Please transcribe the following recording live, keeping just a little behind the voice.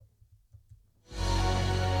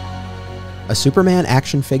a Superman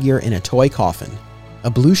action figure in a toy coffin, a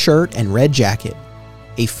blue shirt and red jacket,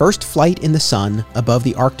 a first flight in the sun above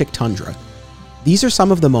the Arctic tundra. These are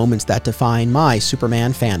some of the moments that define my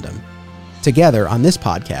Superman fandom. Together on this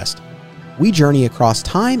podcast, we journey across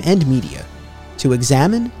time and media to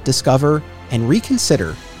examine, discover, and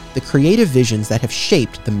reconsider the creative visions that have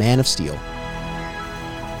shaped the Man of Steel.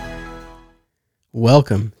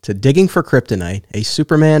 Welcome to Digging for Kryptonite, a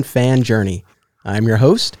Superman fan journey. I'm your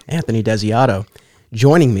host, Anthony Desiato.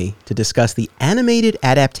 Joining me to discuss the animated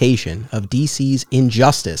adaptation of DC's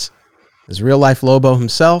Injustice is real-life Lobo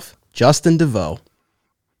himself, Justin DeVoe.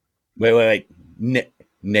 Wait.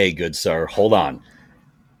 Nay, good sir. Hold on.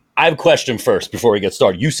 I have a question first before we get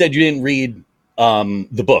started. You said you didn't read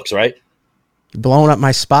the books, right? You're blowing up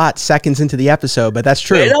my spot seconds into the episode, but that's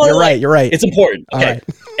true. You're right. It's important. Okay. Right.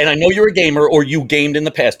 And I know you're a gamer or you gamed in the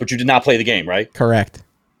past, but you did not play the game, right? Correct.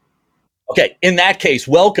 Okay. In that case,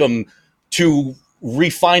 welcome to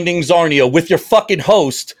Refinding Zarnia with your fucking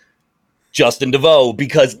host, Justin DeVoe,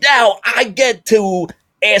 because now I get to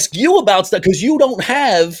ask you about stuff because you don't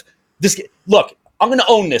have this. Look, I'm going to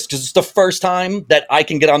own this because it's the first time that I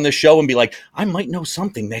can get on this show and be like, I might know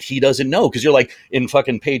something that he doesn't know. Because you're like in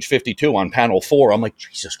fucking page 52 on panel 4. I'm like,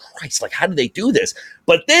 Jesus Christ, like, how did they do this?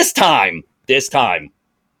 But this time,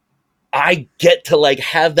 I get to like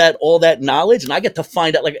have all that knowledge and I get to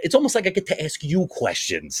find out, like, it's almost like I get to ask you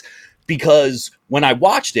questions. Because when I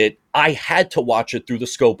watched it, I had to watch it through the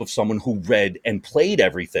scope of someone who read and played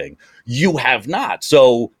everything. You have not.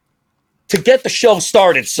 So to get the show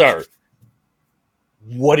started, sir,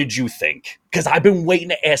 what did you think? Because I've been waiting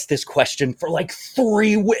to ask this question for like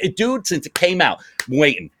 3 weeks, dude, since it came out. I'm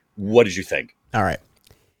waiting. What did you think? All right.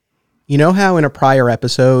 You know how in a prior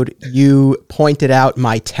episode you pointed out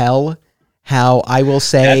my tell, how I will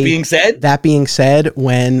say, that being said,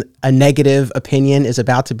 when a negative opinion is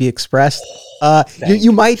about to be expressed,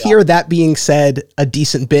 you might hear that being said a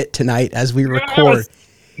decent bit tonight as we record.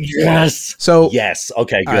 Yes. Yes.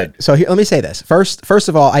 Okay, good. Right, so here, let me say this. First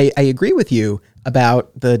of all, I agree with you about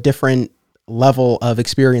the different level of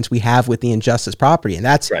experience we have with the Injustice property. And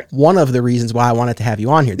that's correct. One of the reasons why I wanted to have you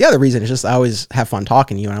on here. The other reason is just I always have fun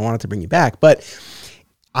talking to you and I wanted to bring you back. But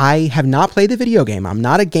I have not played the video game. I'm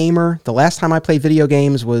not a gamer. The last time I played video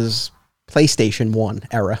games was PlayStation 1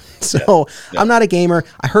 era. So I'm not a gamer.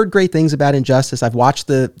 I heard great things about Injustice. I've watched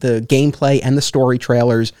the gameplay and the story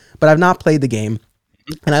trailers, but I've not played the game.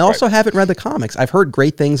 And I also haven't read the comics. I've heard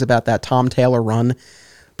great things about that Tom Taylor run,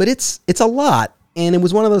 but it's a lot. And it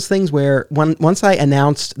was one of those things where once I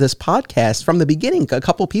announced this podcast from the beginning, a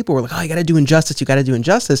couple people were like, oh, you got to do Injustice.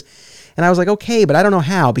 And I was like, okay, but I don't know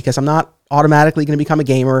how, because I'm not automatically going to become a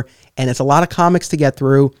gamer and it's a lot of comics to get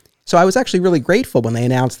through. So I was actually really grateful when they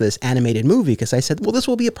announced this animated movie, because I said, well, this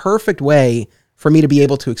will be a perfect way for me to be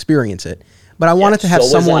able to experience it. But I wanted to have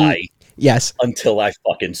someone... Yes. Until I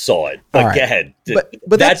fucking saw it. But right. Go ahead.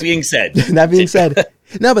 But that being said.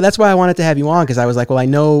 No, but that's why I wanted to have you on, because I was like, well, I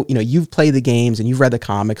know, you've played the games and you've read the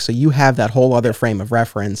comics, so you have that whole other frame of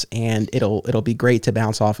reference, and it'll be great to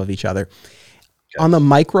bounce off of each other. Okay. On the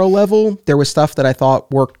micro level, there was stuff that I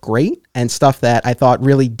thought worked great and stuff that I thought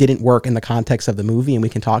really didn't work in the context of the movie, and we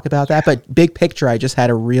can talk about that. But big picture, I just had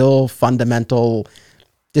a real fundamental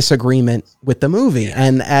disagreement with the movie.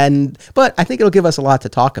 But I think it'll give us a lot to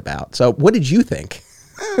talk about. So what did you think?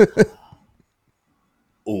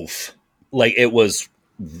 Oof. Like, it was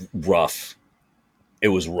rough. It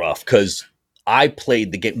was rough because I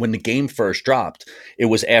played the game when the game first dropped. It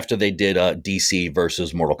was after they did DC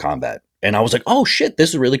versus Mortal Kombat. And I was like, oh shit,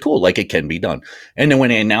 this is really cool. Like, it can be done. And then when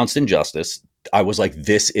they announced Injustice, I was like,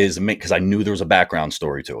 this is me, because I knew there was a background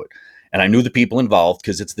story to it. And I knew the people involved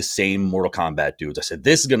because it's the same Mortal Kombat dudes. I said,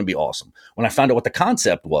 this is going to be awesome. When I found out what the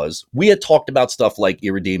concept was, we had talked about stuff like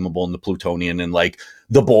Irredeemable and the Plutonian and like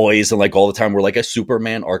The Boys and like all the time where like a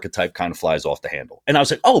Superman archetype kind of flies off the handle. And I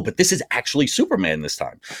was like, oh, but this is actually Superman this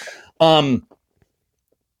time.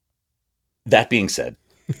 That being said,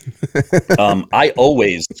 I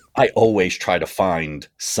always try to find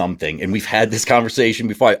something, and we've had this conversation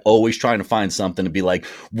before. I always trying to find something to be like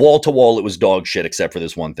wall to wall. It was dog shit, except for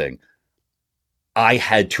this one thing. I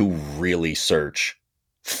had to really search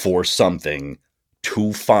for something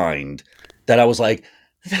to find that I was like,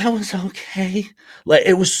 that was okay. Like,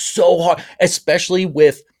 it was so hard, especially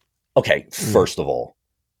with, first of all,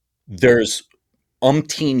 there's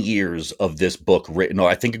umpteen years of this book written. No,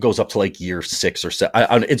 I think it goes up to like year 6 or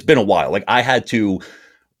 7. It's been a while. Like, I had to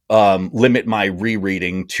limit my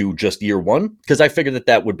rereading to just year 1 because I figured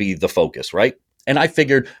that would be the focus, right? And I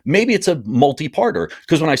figured maybe it's a multi-parter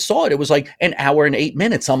because when I saw it, it was like an hour and 8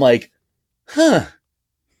 minutes. I'm like,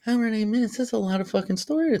 hour and 8 minutes, that's a lot of fucking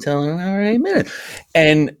story to tell in an hour and 8 minutes.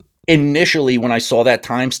 And initially, when I saw that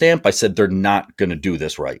timestamp, I said, they're not going to do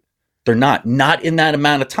this right. They're not in that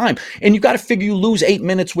amount of time. And you got to figure you lose 8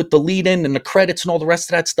 minutes with the lead in and the credits and all the rest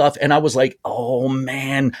of that stuff. And I was like, oh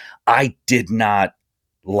man, I did not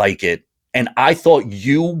like it. And I thought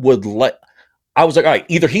you would I was like, all right,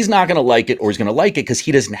 either he's not going to like it or he's going to like it because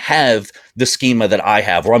he doesn't have the schema that I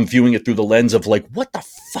have, or I'm viewing it through the lens of like, what the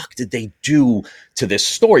fuck did they do to this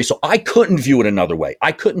story? So I couldn't view it another way.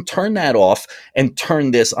 I couldn't turn that off and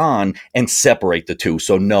turn this on and separate the two.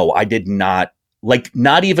 So no, I did not like,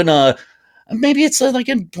 not even maybe it's like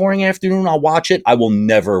a boring afternoon. I'll watch it. I will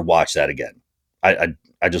never watch that again.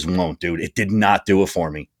 I just won't, dude. It did not do it for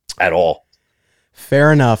me at all.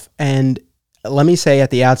 Fair enough. And let me say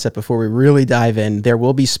at the outset, before we really dive in, there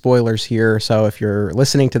will be spoilers here. So if you're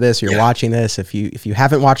listening to this, you're watching this, if you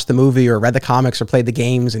haven't watched the movie or read the comics or played the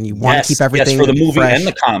games and you want to keep everything for the movie fresh, and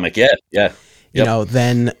the comic, you know,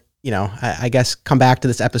 then, you know, I guess come back to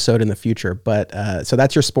this episode in the future. But so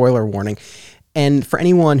that's your spoiler warning. And for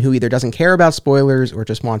anyone who either doesn't care about spoilers or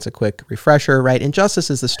just wants a quick refresher, right? Injustice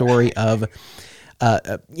is the story of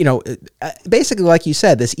basically, like you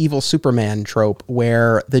said, this evil Superman trope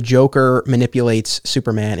where the Joker manipulates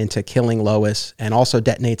Superman into killing Lois and also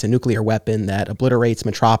detonates a nuclear weapon that obliterates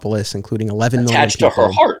Metropolis, including 11 million attached to her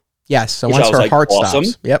heart. Yes. So once her heart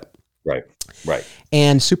stops. Yep. Right.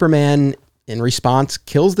 And Superman, in response,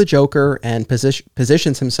 kills the Joker and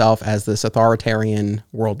positions himself as this authoritarian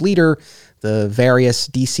world leader. The various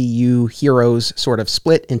DCU heroes sort of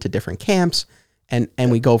split into different camps, and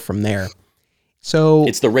we go from there. So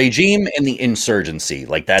it's the regime and the insurgency.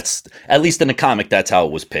 Like that's, at least in the comic, that's how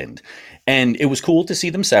it was pinned. And it was cool to see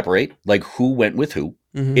them separate, like who went with who.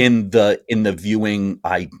 Mm-hmm. In the viewing.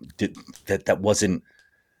 I did that wasn't,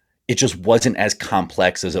 it just wasn't as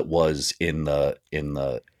complex as it was in the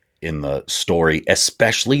story,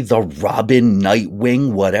 especially the Robin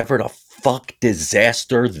Nightwing, whatever the fuck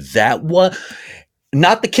disaster that was.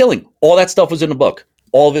 Not the killing. All that stuff was in the book.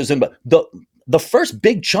 All of it was in the first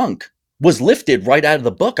big chunk was lifted right out of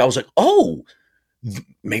the book. I was like, oh,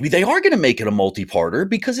 maybe they are going to make it a multi-parter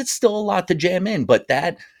because it's still a lot to jam in. But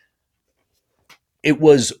it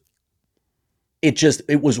was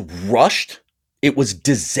rushed. It was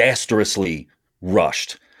disastrously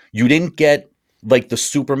rushed. You didn't get like the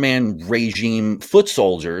Superman regime foot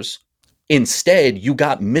soldiers. Instead, you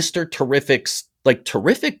got Mr. Terrific's like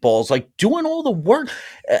terrific balls, like doing all the work.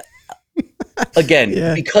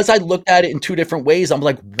 Again, because I looked at it in two different ways, I'm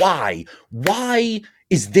like, why? Why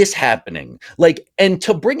is this happening? Like, and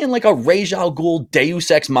to bring in like a Ra's al Ghul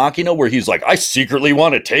Deus Ex Machina where he's like, I secretly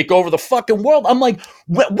want to take over the fucking world. I'm like,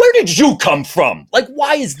 where did you come from? Like,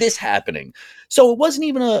 why is this happening? So it wasn't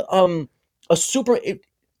even a super...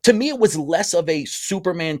 to me, it was less of a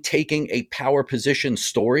Superman taking a power position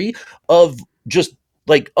story of just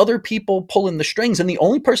like other people pulling the strings. And the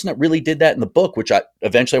only person that really did that in the book, which I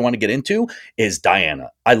eventually want to get into, is Diana.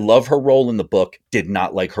 I love her role in the book. Did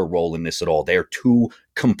not like her role in this at all. They're two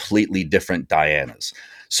completely different Dianas.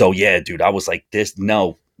 So yeah, dude, I was like this.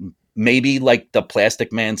 No, maybe like the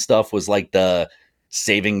Plastic Man stuff was like the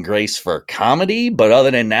saving grace for comedy. But other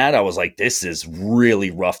than that, I was like, this is really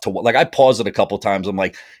rough to watch. Like I paused it a couple times. I'm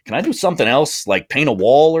like, can I do something else? Like paint a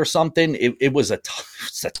wall or something? It was a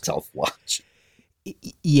tough watch.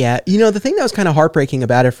 Yeah. You know, the thing that was kind of heartbreaking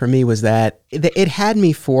about it for me was that it had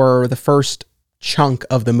me for the first chunk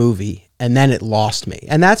of the movie and then it lost me.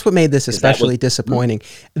 And that's what made this especially disappointing.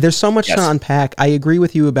 There's so much to unpack. I agree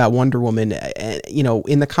with you about Wonder Woman. You know,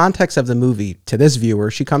 in the context of the movie, to this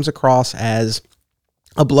viewer, she comes across as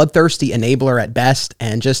a bloodthirsty enabler at best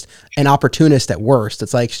and just an opportunist at worst.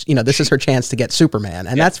 It's like, you know, this is her chance to get Superman.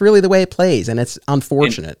 And that's really the way it plays. And it's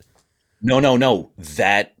unfortunate. No.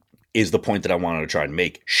 That is the point that I wanted to try and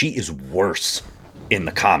make. She is worse in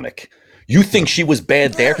the comic. You think she was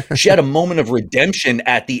bad there? She had a moment of redemption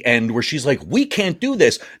at the end where she's like, we can't do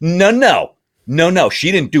this. No.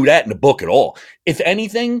 She didn't do that in the book at all. If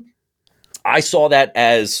anything, I saw that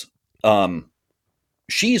as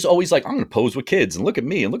she's always like, I'm going to pose with kids and look at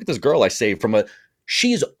me and look at this girl I saved from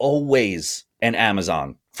she's always an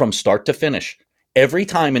Amazon from start to finish. Every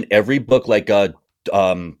time in every book, like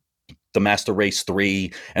The Master Race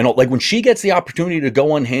 3 and all, like when she gets the opportunity to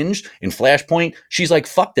go unhinged in Flashpoint, she's like,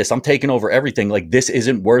 fuck this, I'm taking over everything. Like this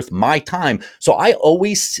isn't worth my time. So I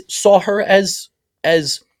always saw her as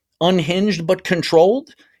unhinged but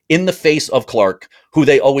controlled in the face of Clark, who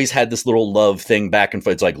they always had this little love thing back and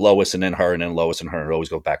forth. It's like Lois and then her and then Lois and her, and it always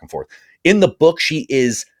goes back and forth. In the book, she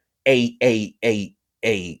is a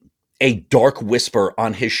a dark whisper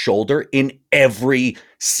on his shoulder in every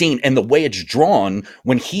scene. And the way it's drawn,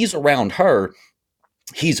 when he's around her,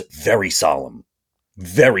 he's very solemn.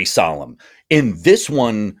 Very solemn. In this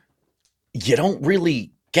one, you don't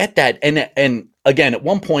really get that. And again, at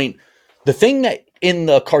one point, the thing that in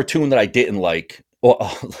the cartoon that I didn't like, well,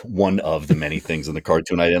 one of the many things in the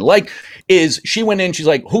cartoon I didn't like, is she went in, she's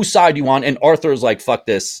like, whose side do you want? And Arthur's like, fuck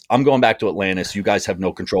this. I'm going back to Atlantis. You guys have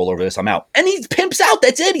no control over this. I'm out. And he pimps out.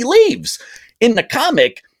 That's it. He leaves. In the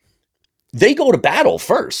comic, they go to battle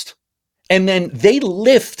first. And then they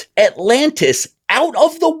lift Atlantis out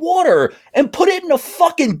of the water and put it in a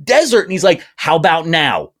fucking desert. And he's like, how about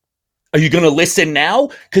now? Are you going to listen now?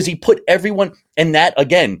 Because he put everyone, and that,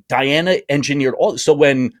 again, Diana engineered all. So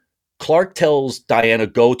when Clark tells Diana,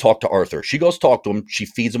 go talk to Arthur, she goes talk to him. She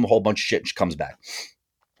feeds him a whole bunch of shit and she comes back.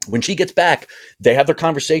 When she gets back, they have their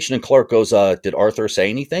conversation and Clark goes, did Arthur say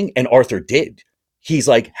anything? And Arthur did. He's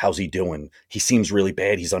like, how's he doing? He seems really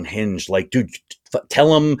bad. He's unhinged. Like, dude,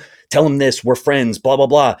 tell him this. We're friends, blah, blah,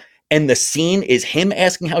 blah. And the scene is him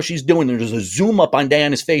asking how she's doing. There's a zoom up on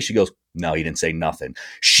Diana's face. She goes, no, he didn't say nothing.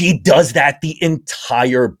 She does that the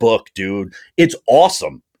entire book, dude. It's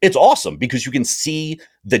awesome. It's awesome because you can see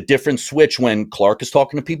the different switch when Clark is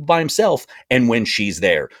talking to people by himself and when she's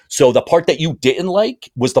there. So the part that you didn't like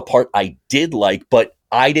was the part I did like, but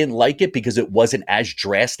I didn't like it because it wasn't as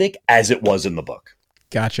drastic as it was in the book.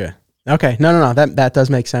 Gotcha. Okay. No. That does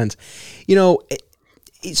make sense. You know,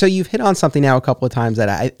 so you've hit on something now a couple of times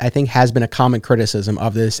that I think has been a common criticism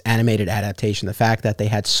of this animated adaptation. The fact that they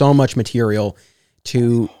had so much material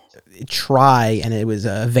to try, and it was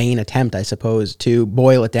a vain attempt, I suppose, to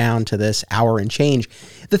boil it down to this hour and change.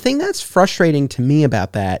 The thing that's frustrating to me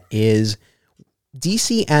about that is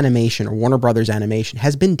DC Animation, or Warner Brothers Animation,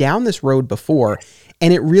 has been down this road before,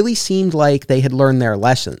 and it really seemed like they had learned their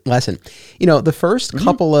lesson. You know, the first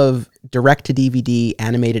couple of direct-to-DVD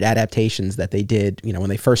animated adaptations that they did, you know, when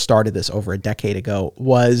they first started this over a decade ago,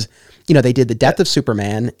 was, you know, they did The Death of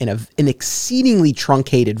Superman in an exceedingly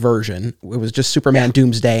truncated version. It was just Superman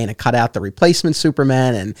Doomsday, and it cut out the replacement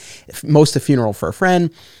Superman and most of Funeral for a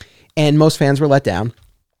Friend, and most fans were let down.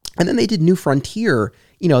 And then they did New Frontier,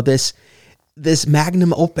 you know, this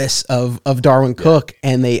magnum opus of Darwyn Cooke,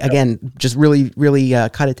 and they again just really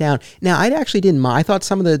cut it down. Now, I actually didn't mind. I thought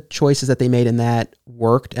some of the choices that they made in that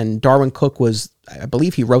worked, and Darwyn Cooke was, I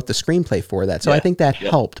believe, he wrote the screenplay for that, so I think that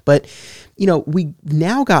helped. But you know, we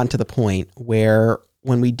now gotten to the point where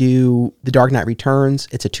when we do The Dark Knight Returns,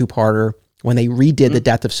 it's a two-parter. When they redid The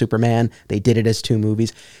Death of Superman, they did it as two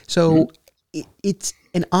movies. So it's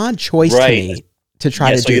an odd choice to me to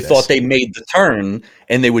try to do this. So you thought they made the turn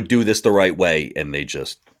and they would do this the right way, and they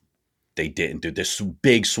didn't do this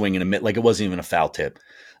big swing in a mid, like it wasn't even a foul tip.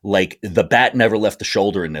 Like the bat never left the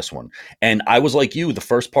shoulder in this one. And I was like you, the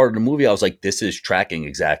first part of the movie, I was like, this is tracking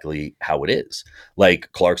exactly how it is.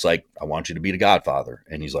 Like Clark's like, I want you to be the Godfather.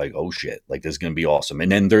 And he's like, oh shit, like this is going to be awesome.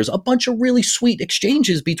 And then there's a bunch of really sweet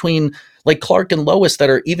exchanges between like Clark and Lois that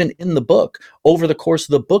are even in the book over the course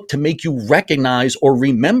of the book to make you recognize or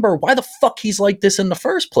remember why the fuck he's like this in the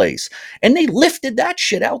first place. And they lifted that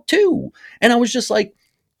shit out too. And I was just like,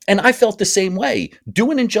 and I felt the same way. Do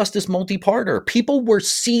an Injustice multi-parter. People were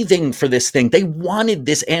seething for this thing. They wanted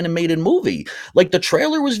this animated movie. Like the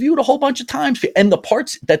trailer was viewed a whole bunch of times, and the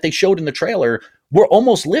parts that they showed in the trailer were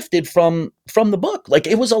almost lifted from the book. Like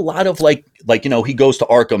it was a lot of like you know, he goes to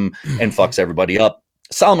Arkham and fucks everybody up.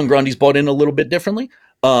 Solomon Grundy's bought in a little bit differently.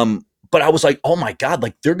 But I was like, oh my God,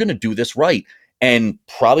 like they're gonna do this right. And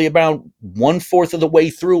probably about 1/4 of the way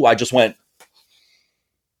through, I just went,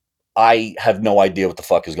 I have no idea what the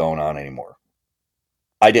fuck is going on anymore.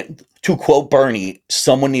 To quote Bernie,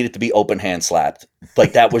 someone needed to be open hand slapped.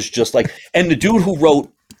 Like that was just like, and the dude who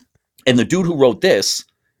wrote this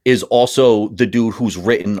is also the dude who's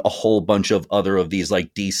written a whole bunch of other of these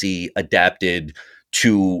like DC adapted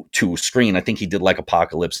to screen. I think he did like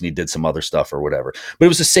Apocalypse and he did some other stuff or whatever, but it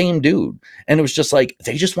was the same dude. And it was just like,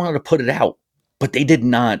 they just wanted to put it out, but they did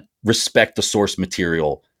not respect the source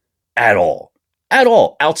material at all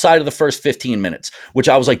outside of the first 15 minutes, which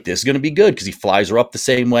I was like, this is going to be good because he flies her up the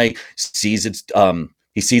same way, he sees it's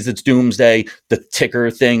Doomsday, the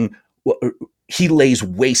ticker thing. He lays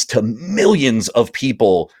waste to millions of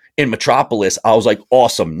people in Metropolis. I was like,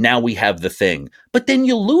 awesome. Now we have the thing. But then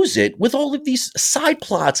you lose it with all of these side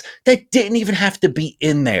plots that didn't even have to be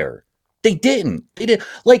in there. They didn't.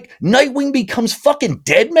 Like Nightwing becomes fucking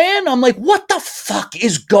Deadman. I'm like, what the fuck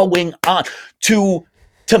is going on?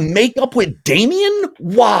 To make up with Damian?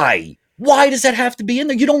 Why? Why does that have to be in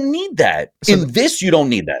there? You don't need that. So in this, you don't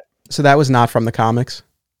need that. So that was not from the comics?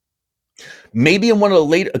 maybe in one of the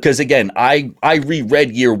later, because again, I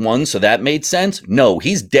reread Year One, so that made sense. No,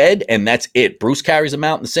 he's dead, and that's it. Bruce carries him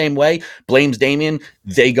out in the same way, blames Damian,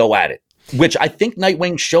 they go at it. Which I think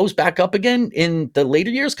Nightwing shows back up again in the later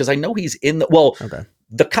years, because I know he's in the, okay.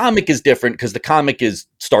 The comic is different because the comic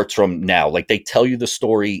starts from now. Like they tell you the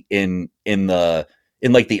story in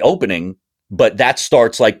like the opening, but that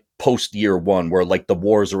starts like post Year One, where like the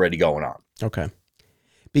war is already going on. Okay.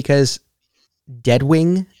 Because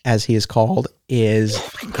Deadwing, as he is called, is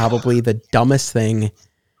probably the dumbest thing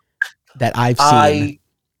that I've seen. I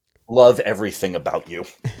love everything about you.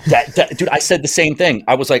 That dude, I said the same thing.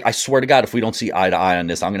 I was like, I swear to God, if we don't see eye to eye on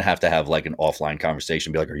this, I'm going to have like an offline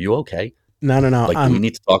conversation. Be like, are you okay? No. Like, do we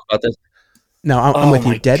need to talk about this? No, I'm with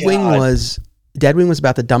you. Deadwing was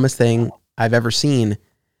about the dumbest thing I've ever seen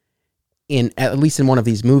at least in one of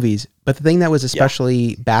these movies. But the thing that was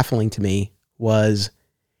especially baffling to me was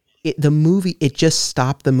it just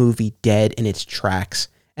stopped the movie dead in its tracks.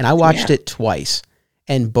 And I watched it twice,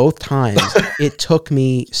 and both times it took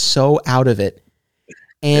me so out of it.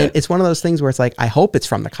 And it's one of those things where it's like, I hope it's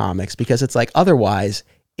from the comics, because it's like, otherwise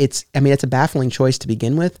it's a baffling choice to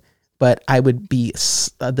begin with. But I would be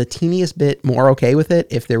the teeniest bit more okay with it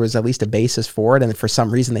if there was at least a basis for it, and for some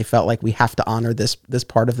reason they felt like we have to honor this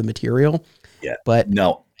part of the material. Yeah, but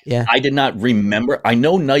no, I did not remember. I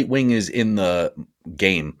know Nightwing is in the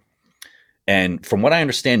game, and from what I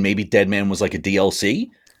understand, maybe Deadman was like a DLC.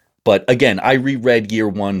 But again, I reread Year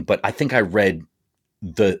One, but I think I read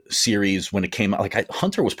the series when it came out. Like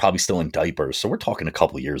Hunter was probably still in diapers, so we're talking a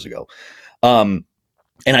couple of years ago.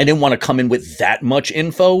 And I didn't want to come in with that much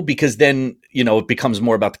info, because then, it becomes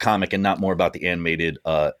more about the comic and not more about the animated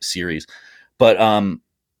series. But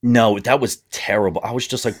no, that was terrible. I was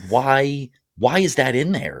just like, why is that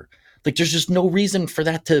in there? Like, there's just no reason for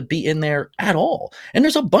that to be in there at all. And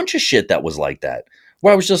there's a bunch of shit that was like that,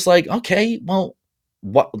 where I was just like, okay, well,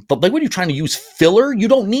 what are you trying to use filler? You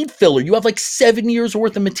don't need filler. You have like 7 years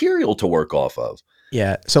worth of material to work off of.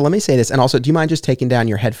 Yeah. So let me say this. And also, do you mind just taking down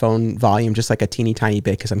your headphone volume just like a teeny tiny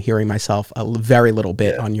bit? Because I'm hearing myself a very little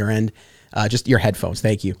bit on your end. Just your headphones.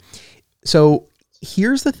 Thank you. So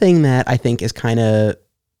here's the thing that I think is kind of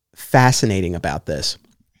fascinating about this.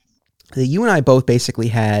 That you and I both basically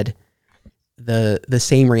had the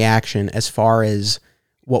same reaction as far as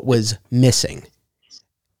what was missing.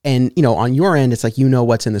 And, on your end, it's like,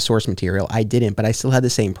 what's in the source material. I didn't, but I still had the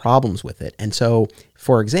same problems with it. And so,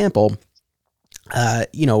 for example,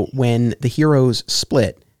 when the heroes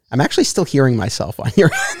split, I'm actually still hearing myself on your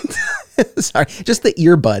end. Sorry, just the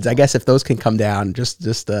earbuds. I guess if those can come down just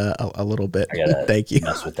a little bit. Thank you.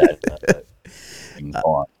 Mess with that.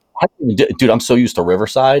 Dude, I'm so used to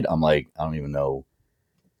Riverside. I'm like, I don't even know.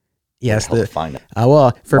 Yes, find it.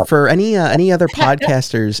 Well, for any other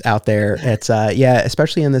podcasters out there, it's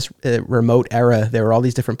especially in this remote era, there are all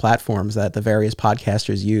these different platforms that the various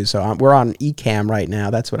podcasters use. So we're on Ecamm right now.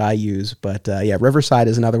 That's what I use. But Riverside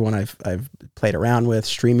is another one I've played around with.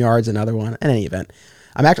 StreamYard's another one. In any event,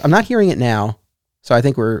 I'm not hearing it now, so I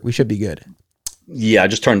think we should be good. Yeah, I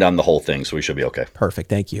just turned down the whole thing, so we should be okay. Perfect,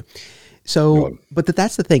 thank you. So, but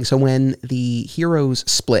that's the thing. So when the heroes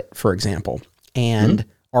split, for example, and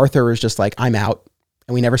Arthur is just like, I'm out,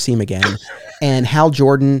 and we never see him again. And Hal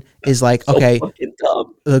Jordan is like, okay,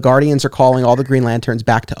 the Guardians are calling all the Green Lanterns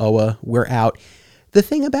back to Oa. We're out. The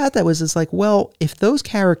thing about that was, it's like, well, if those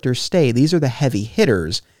characters stay, these are the heavy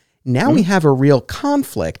hitters. Now we have a real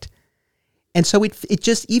conflict. And so it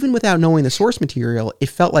just, even without knowing the source material, it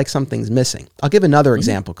felt like something's missing. I'll give another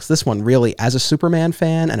example, because this one really, as a Superman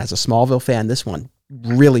fan and as a Smallville fan, this one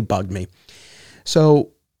really bugged me.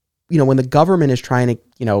 So, when the government is trying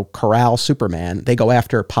to, corral Superman, they go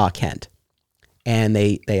after Pa Kent, and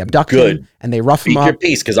they abduct him and they rough him up. Your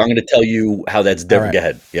piece, because I'm going to tell you how that's different. Right. Go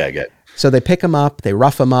ahead. Yeah, I get it. So they pick him up, they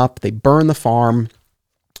rough him up, they burn the farm.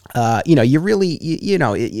 You really,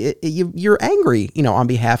 you're angry, on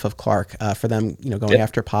behalf of Clark, for them, going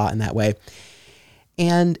after Pa in that way.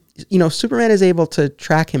 And, Superman is able to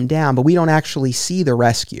track him down, but we don't actually see the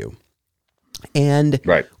rescue. And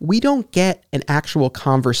we don't get an actual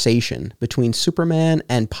conversation between Superman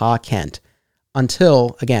and Pa Kent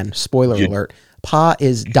until, again, spoiler alert, Pa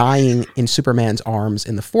is dying in Superman's arms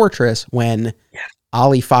in the fortress when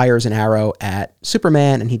Ollie fires an arrow at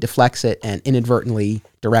Superman, and he deflects it and inadvertently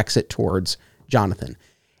directs it towards Jonathan.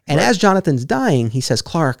 And as Jonathan's dying, he says,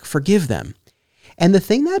 Clark, forgive them. And the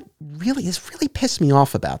thing that really pissed me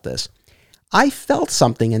off about this, I felt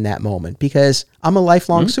something in that moment, because I'm a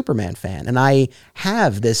lifelong Superman fan, and I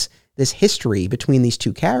have this history between these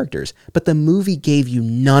two characters, but the movie gave you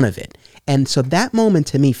none of it. And so that moment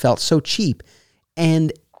to me felt so cheap.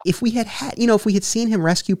 And if we had if we had seen him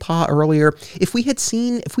rescue Pa earlier, if we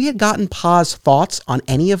had gotten Pa's thoughts on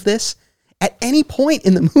any of this at any point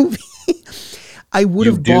in the movie, I would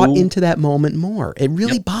have bought into that moment more. It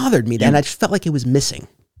really bothered me, and I just felt like it was missing.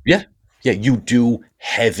 Yeah. Yeah, you do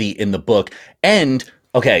heavy in the book. And,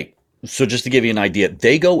 okay, so just to give you an idea,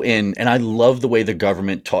 they go in, and I love the way the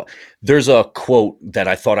government taught. There's a quote that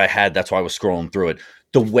I thought I had, that's why I was scrolling through it.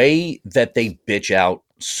 The way that they bitch out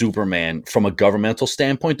Superman from a governmental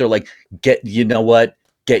standpoint, they're like, you know what?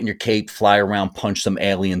 Get in your cape, fly around, punch some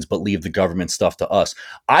aliens, but leave the government stuff to us.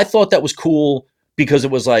 I thought that was cool because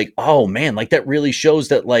it was like, oh man, like that really shows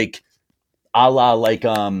that like, a la like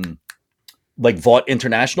Vought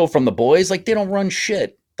International from The Boys, like they don't run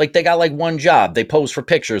shit. Like they got like one job. They pose for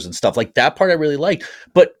pictures and stuff. Like that part I really liked.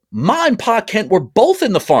 But Ma and Pa Kent were both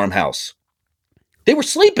in the farmhouse. They were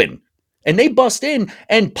sleeping. And they bust in,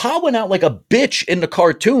 and Pa went out like a bitch in the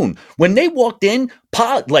cartoon. When they walked in,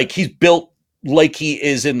 Pa, like he's built like he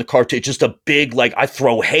is in the cartoon, just a big, like, I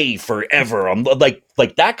throw hay forever. I'm like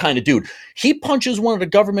that kind of dude. He punches one of the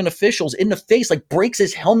government officials in the face, like breaks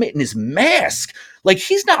his helmet and his mask. Like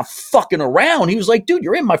he's not fucking around. He was like, dude,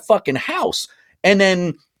 you're in my fucking house. And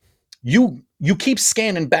then you keep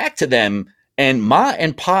scanning back to them, and Ma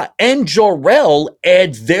and Pa and Jor-El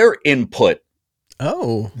add their input.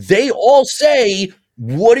 Oh. They all say,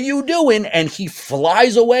 what are you doing? And he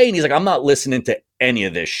flies away, and he's like, I'm not listening to any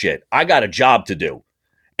of this shit. I got a job to do.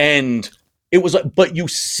 And it was, but you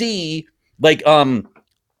see, like, and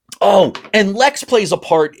Lex plays a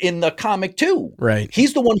part in the comic too. Right.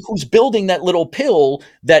 He's the one who's building that little pill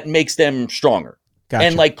that makes them stronger. Gotcha.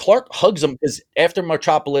 And like Clark hugs him because after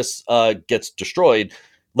Metropolis gets destroyed,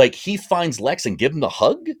 like he finds Lex and gives him the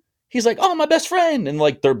hug. He's like, oh, my best friend. And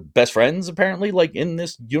like they're best friends apparently, like in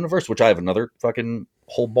this universe, which I have another fucking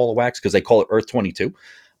whole ball of wax because they call it Earth 22,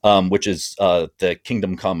 which is the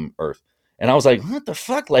Kingdom Come Earth. And I was like, what the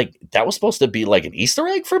fuck? Like that was supposed to be like an Easter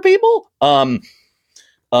egg for people.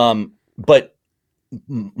 But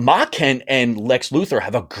Ma Kent and Lex Luthor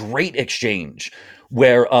have a great exchange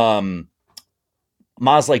where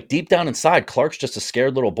Ma's like, deep down inside, Clark's just a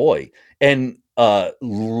scared little boy. And Lex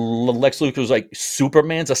Luthor's like,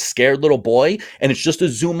 Superman's a scared little boy. And it's just a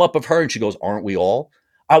zoom up of her. And she goes, aren't we all?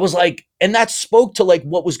 I was like, and that spoke to like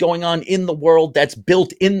what was going on in the world that's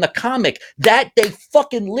built in the comic that they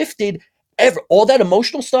fucking lifted all that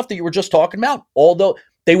emotional stuff that you were just talking about. Although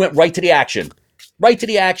they went right to the action.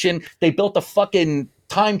 They built a fucking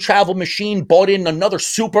time travel machine, bought in another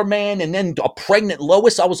Superman and then a pregnant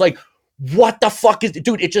Lois. I was like, what the fuck is it?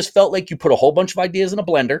 Dude, it just felt like you put a whole bunch of ideas in a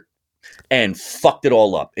blender and fucked it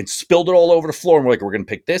all up and spilled it all over the floor. And we're like, we're going to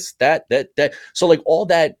pick this, that. So like all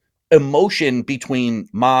that emotion between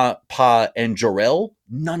Ma, Pa, and Jor-El,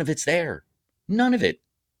 none of it's there. None of it.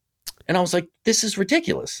 And I was like, this is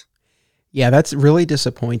ridiculous. Yeah, that's really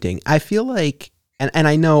disappointing. I feel like, and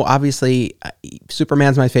I know obviously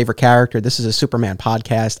Superman's my favorite character. This is a Superman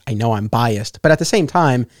podcast. I know I'm biased, but at the same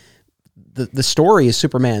time, the story is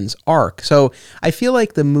Superman's arc. So I feel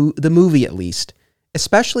like the movie, at least,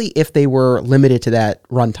 especially if they were limited to that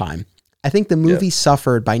runtime, I think the movie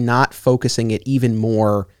suffered by not focusing it even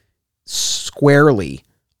more squarely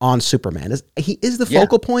on Superman. He is the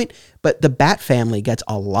focal point, but the Bat family gets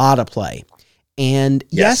a lot of play. And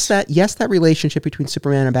yes, that relationship between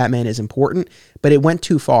Superman and Batman is important, but it went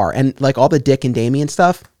too far. And like all the Dick and Damian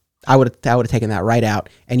stuff, I would have taken that right out,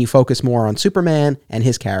 and you focus more on Superman and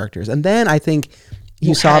his characters. And then I think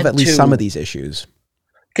you solve at least some of these issues.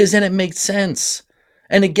 Because then it makes sense.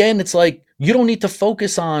 And again, it's like, you don't need to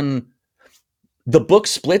focus on, the book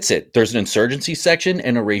splits it. There's an insurgency section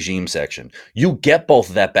and a regime section. You get both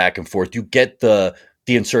of that back and forth. You get the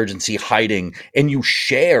insurgency hiding, and you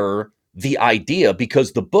share the idea,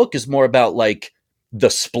 because the book is more about like the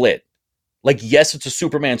split. Like, yes, it's a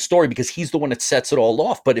Superman story because he's the one that sets it all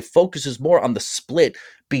off, but it focuses more on the split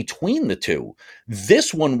between the two.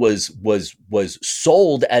 This one was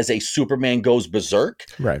sold as a Superman goes berserk.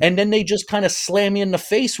 Right. And then they just kind of slam you in the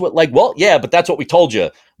face with like, well, yeah, but that's what we told you,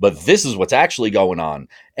 but this is what's actually going on.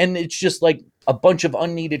 And it's just like a bunch of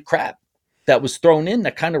unneeded crap that was thrown in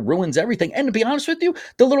that kind of ruins everything. And to be honest with you,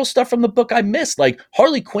 the little stuff from the book I missed, like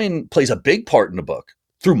Harley Quinn plays a big part in the book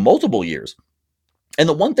through multiple years. And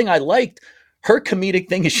the one thing I liked, her comedic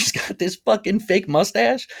thing is she's got this fucking fake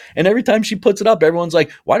mustache. And every time she puts it up, everyone's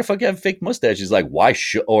like, why the fuck you have a fake mustache? She's like, why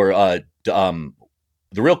should, or the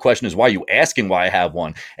real question is, why are you asking why I have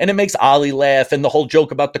one? And it makes Ollie laugh. And the whole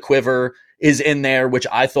joke about the quiver is in there, which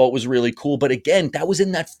I thought was really cool. But again, that was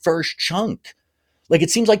in that first chunk. Like, it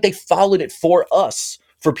seems like they followed it for us,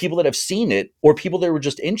 for people that have seen it or people that were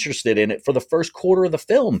just interested in it for the first quarter of the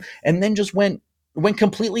film, and then just went, went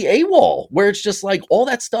completely AWOL, where it's just like all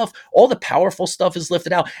that stuff, all the powerful stuff is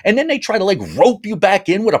lifted out. And then they try to like rope you back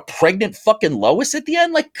in with a pregnant fucking Lois at the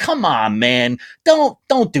end. Like, come on, man. Don't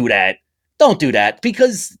do that. Don't do that,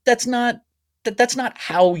 because that's not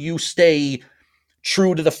how you stay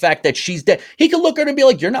true to the fact that she's dead. He could look at her and be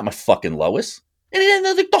like, you're not my fucking Lois. And then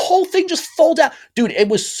the whole thing just folds out. Dude, it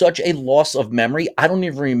was such a loss of memory. I don't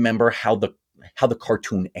even remember how the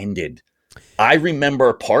cartoon ended. I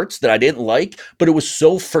remember parts that I didn't like, but it was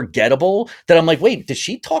so forgettable that I'm like, wait, did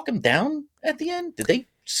she talk him down at the end? Did they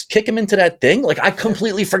kick him into that thing? Like, I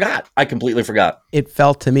completely forgot. It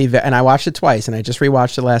felt to me, and I watched it twice, and I just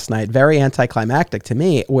rewatched it last night, very anticlimactic to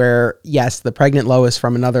me, where, yes, the pregnant Lois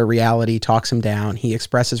from another reality talks him down. He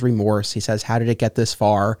expresses remorse. He says, how did it get this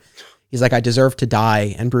far? He's like, I deserve to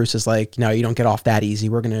die. And Bruce is like, no, you don't get off that easy.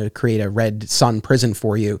 We're going to create a Red Sun prison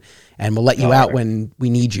for you, and we'll let you out when we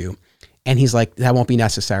need you. And he's like, that won't be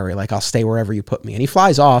necessary. Like, I'll stay wherever you put me. And he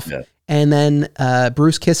flies off. Yeah. And then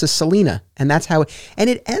Bruce kisses Selina. And that's how and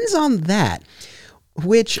it ends on that,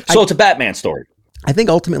 which. So it's a Batman story. I think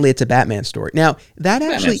ultimately it's a Batman story. Now, that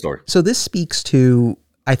actually. So this speaks to,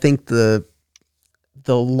 I think, the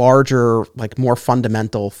larger, like, more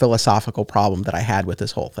fundamental philosophical problem that I had with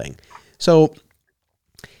this whole thing. So,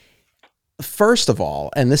 first of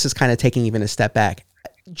all, and this is kind of taking even a step back,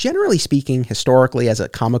 generally speaking, historically, as a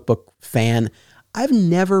comic book fan, I've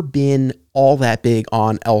never been all that big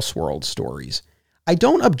on Elseworld stories. I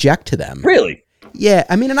don't object to them. Really? Yeah.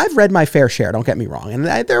 I mean, and I've read my fair share, don't get me wrong. And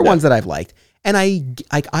there are ones that I've liked. And I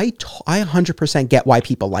 100% get why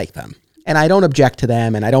people like them. And I don't object to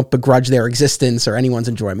them, and I don't begrudge their existence or anyone's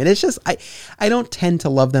enjoyment. It's just, I don't tend to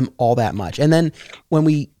love them all that much. And then when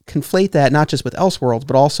we conflate that, not just with Elseworlds,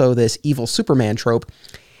 but also this evil Superman trope,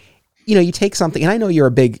 you know, you take something, and I know you're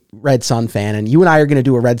a big Red Sun fan, and you and I are going to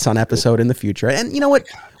do a Red Sun episode in the future. And you know what?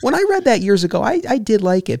 When I read that years ago, I did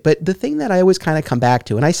like it. But the thing that I always kind of come back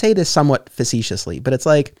to, and I say this somewhat facetiously, but it's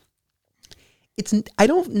like, I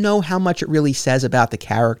don't know how much it really says about the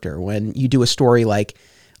character when you do a story like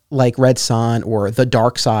Red Sun or The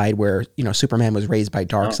Dark Side, where, you know, Superman was raised by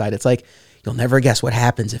Darkseid. It's like, you'll never guess what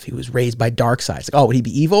happens if he was raised by Darkseid. It's like, oh, would he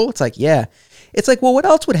be evil? It's like, yeah. It's like, well, what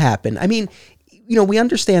else would happen? I mean, you know, we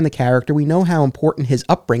understand the character. We know how important his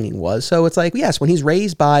upbringing was. So it's like, yes, when he's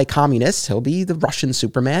raised by communists, he'll be the Russian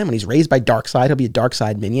Superman. When he's raised by Darkseid, he'll be a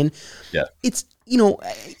Darkseid minion. Yeah. It's, you know,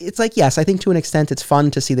 it's like, yes, I think to an extent it's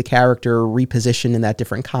fun to see the character repositioned in that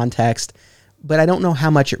different context, but I don't know how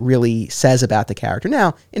much it really says about the character.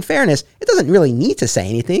 Now, in fairness, it doesn't really need to say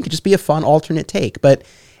anything. It could just be a fun alternate take, but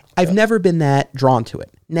I've never been that drawn to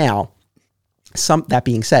it. Now, that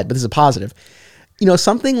being said, but this is a positive, you know,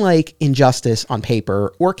 something like Injustice on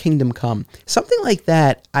paper or Kingdom Come, something like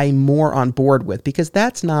that I'm more on board with, because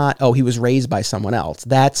that's not, oh, he was raised by someone else.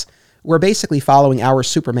 We're basically following our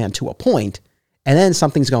Superman to a point, and then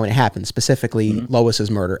something's going to happen, specifically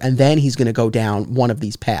Lois's murder, and then he's going to go down one of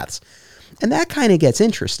these paths. And that kind of gets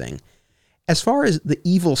interesting. As far as the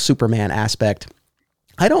evil Superman aspect,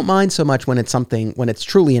 I don't mind so much when it's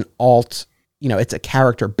truly an alt, you know, it's a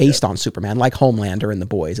character based on Superman, like Homelander and The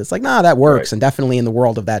Boys. It's like, nah, that works. Right. And definitely in the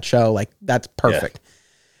world of that show, like, that's perfect.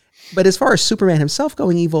 Yeah. But as far as Superman himself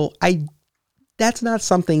going evil, that's not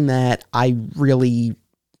something that really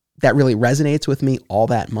resonates with me all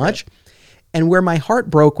that much. Yeah. And where my heart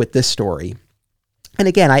broke with this story, and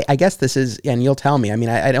again, I guess this is, and you'll tell me, I mean,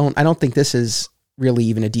 I don't think this is really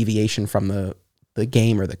even a deviation from the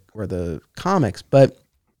game or the comics, but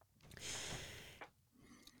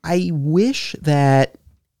I wish that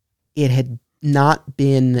it had not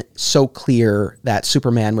been so clear that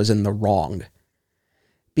Superman was in the wrong,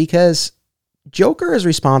 because Joker is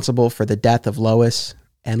responsible for the death of Lois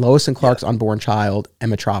and Lois and Clark's unborn child and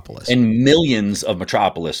Metropolis. And millions of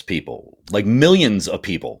Metropolis people, like millions of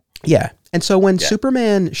people. Yeah. And so when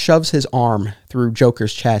Superman shoves his arm through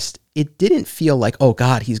Joker's chest, it didn't feel like, oh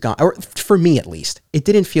God, he's gone. Or for me, at least, it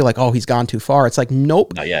didn't feel like, oh, he's gone too far. It's like,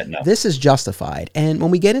 nope, not yet, no. This is justified. And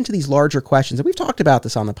when we get into these larger questions, and we've talked about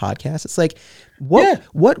this on the podcast, it's like, what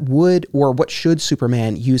would, or what should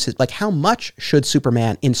Superman use like, how much should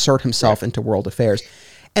Superman insert himself into world affairs?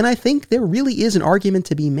 And I think there really is an argument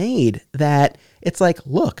to be made that it's like,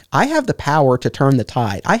 look, I have the power to turn the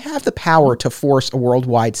tide. I have the power to force a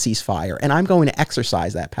worldwide ceasefire, and I'm going to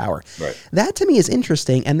exercise that power. Right. That to me is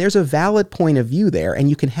interesting, and there's a valid point of view there, and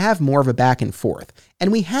you can have more of a back and forth.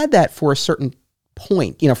 And we had that for a certain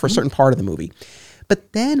point, you know, for a certain part of the movie.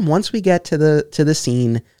 But then once we get to the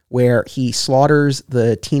scene where he slaughters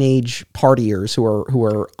the teenage partiers who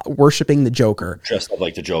are worshiping the Joker. Dressed up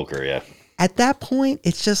like the Joker, yeah. At that point,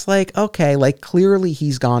 it's just like, okay, like, clearly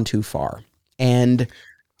he's gone too far. And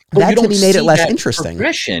that to me made it less interesting.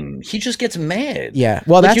 Progression. He just gets mad. Yeah.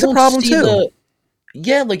 Well, like, that's a problem too.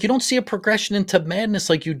 Like you don't see a progression into madness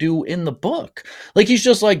like you do in the book. Like he's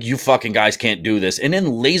just like, you fucking guys can't do this. And then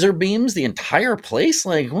laser beams the entire place.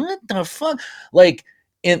 Like, what the fuck? Like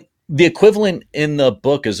in the equivalent in the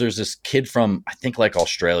book is there's this kid from, I think like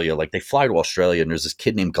Australia, like they fly to Australia and there's this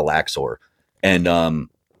kid named Galaxor. And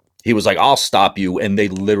he was like, I'll stop you. And they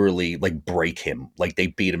literally like break him. Like they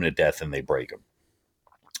beat him to death and they break him.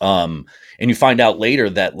 And you find out later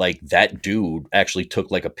that like that dude actually took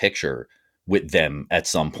like a picture with them at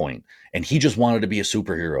some point, and he just wanted to be a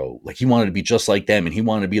superhero. Like he wanted to be just like them, and he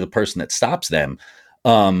wanted to be the person that stops them,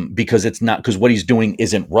 because what he's doing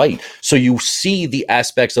isn't right. So you see the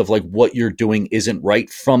aspects of like what you're doing isn't right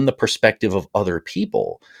from the perspective of other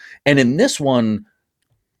people. And in this one,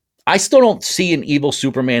 I still don't see an evil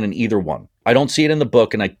Superman in either one. I don't see it in the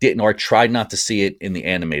book, and I didn't, or I tried not to see it in the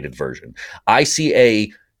animated version. I see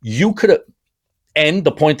and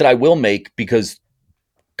the point that I will make, because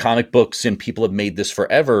comic books and people have made this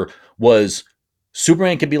forever, was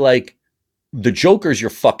Superman could be like, the Joker's your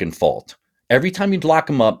fucking fault. Every time you lock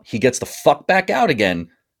him up, he gets the fuck back out again.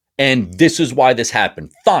 And this is why this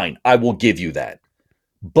happened. Fine, I will give you that.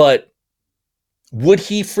 But would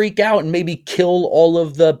he freak out and maybe kill all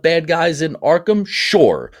of the bad guys in Arkham?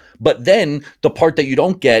 Sure. But then the part that you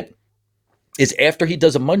don't get is after he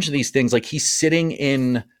does a bunch of these things, like he's sitting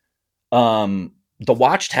in the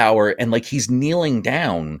Watchtower and like he's kneeling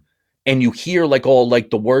down and you hear like all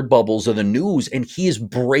like the word bubbles of the news and he is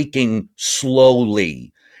breaking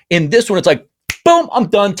slowly. In this one, it's like, boom, I'm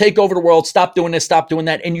done. Take over the world. Stop doing this. Stop doing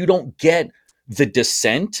that. And you don't get the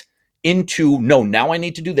descent into, no, now I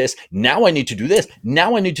need to do this. Now I need to do this.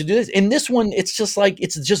 Now I need to do this. In this one, it's just like,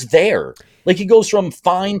 it's just there. Like he goes from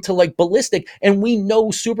fine to like ballistic. And we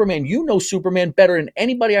know Superman. You know Superman better than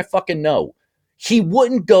anybody I fucking know. He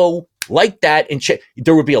wouldn't go like that, and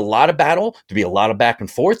there would be a lot of battle. There'd be a lot of back and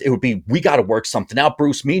forth. It would be, we got to work something out,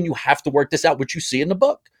 Bruce. Me and you have to work this out, which you see in the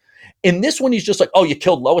book. In this one, he's just like, oh, you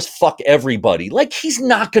killed Lois? Fuck everybody. Like, he's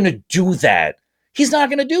not going to do that. He's not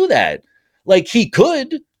going to do that. Like, he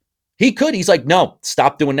could. He's like, no,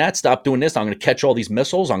 stop doing that. Stop doing this. I'm going to catch all these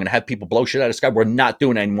missiles. I'm going to have people blow shit out of the sky. We're not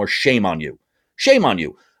doing it anymore. Shame on you. Shame on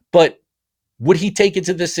you. But would he take it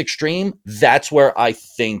to this extreme? That's where I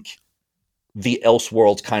think the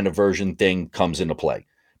Elseworlds kind of version thing comes into play,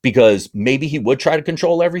 because maybe he would try to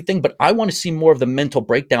control everything, but I want to see more of the mental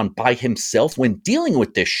breakdown by himself when dealing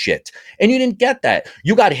with this shit. And you didn't get that.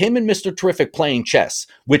 You got him and Mr. Terrific playing chess,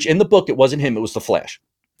 which in the book, it wasn't him. It was the Flash.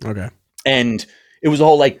 Okay. And it was a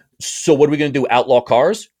whole like, so what are we going to do? Outlaw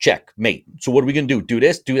cars? Check, mate. So what are we going to do? Do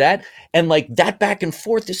this, do that. And like that back and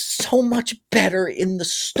forth is so much better in the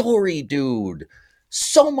story, dude.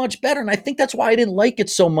 So much better. And I think that's why I didn't like it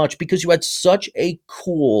so much, because you had such a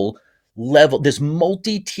cool level, this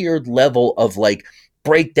multi-tiered level of like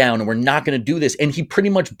breakdown, and we're not going to do this. And he pretty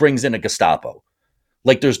much brings in a Gestapo.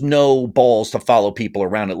 Like there's no balls to follow people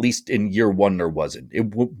around. At least in year one, there wasn't.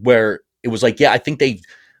 Where it was like, yeah, I think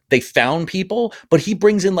they found people, but he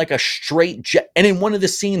brings in like a straight jet. And in one of the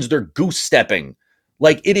scenes, they're goose stepping.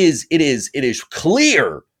 Like it is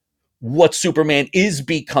clear what Superman is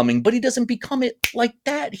becoming, but he doesn't become it like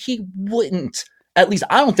that. He wouldn't. At least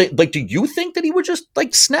I don't think, like, do you think that he would just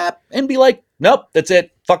like snap and be like, nope, that's it.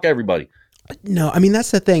 Fuck everybody. No, I mean, that's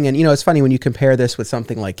the thing. And, it's funny when you compare this with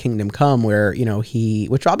something like Kingdom Come, where,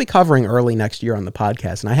 which I'll be covering early next year on the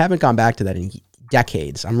podcast. And I haven't gone back to that in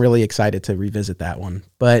decades. I'm really excited to revisit that one.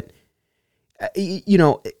 But,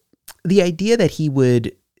 the idea that he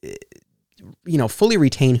would, fully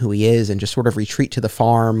retain who he is and just sort of retreat to the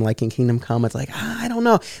farm, like in Kingdom Come, it's like, I don't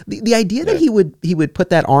know. The idea that he would put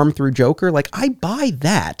that arm through Joker, like, I buy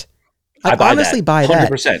that. I honestly buy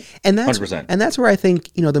that. 100%. And that's 100%. And that's where I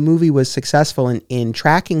think, the movie was successful in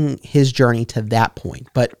tracking his journey to that point.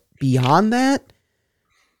 But beyond that,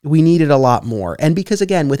 we needed a lot more. And because,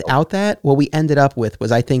 again, without that, what we ended up with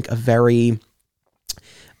was, I think, a very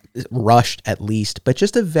rushed, at least, but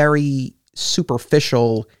just a very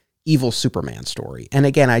superficial evil Superman story. And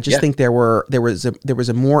again, I just think there was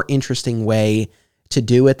a more interesting way to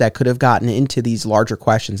do it that could have gotten into these larger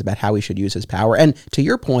questions about how he should use his power. And to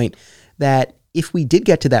your point, that if we did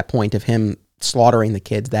get to that point of him slaughtering the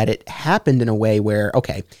kids, that it happened in a way where,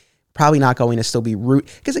 okay, probably not going to still be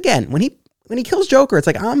because again, when he kills Joker, it's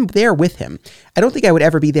like, I'm there with him. I don't think I would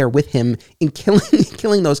ever be there with him in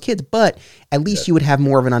killing those kids, but at least you would have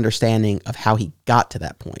more of an understanding of how he got to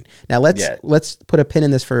that point. Now let's put a pin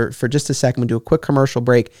in this for just a second. We'll do a quick commercial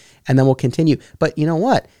break and then we'll continue. But you know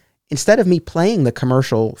what? Instead of me playing the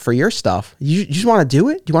commercial for your stuff, you just want to do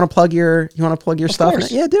it? Do you want to plug your stuff?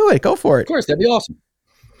 Yeah, do it. Go for it. Of course, that'd be awesome.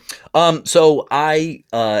 So I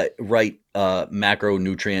write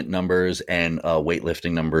macronutrient numbers and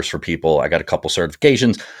weightlifting numbers for people. I got a couple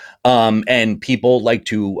certifications, and people like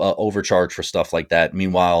to overcharge for stuff like that.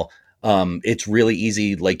 Meanwhile, it's really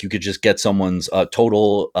easy. Like you could just get someone's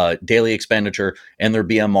total daily expenditure and their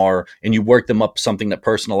BMR, and you work them up something that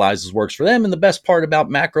personalizes, works for them. And the best part about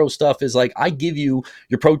macro stuff is like I give you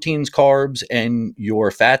your proteins, carbs, and your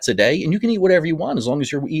fats a day, and you can eat whatever you want as long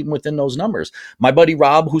as you're eating within those numbers. My buddy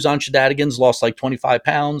Rob, who's on Shadadigans, lost like 25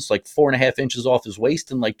 pounds, like 4.5 inches off his waist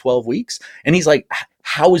in like 12 weeks. And he's like,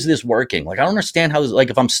 how is this working? Like, I don't understand how this, like,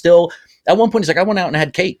 if I'm still, at one point, he's like, I went out and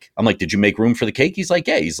had cake. I'm like, did you make room for the cake? He's like,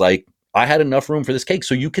 yeah. He's like, I had enough room for this cake.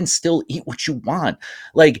 So you can still eat what you want.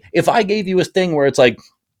 Like, if I gave you a thing where it's like,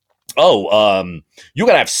 oh, you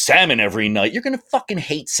got to have salmon every night, you're going to fucking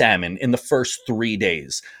hate salmon in the first 3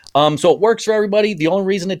 days. So it works for everybody. The only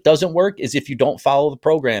reason it doesn't work is if you don't follow the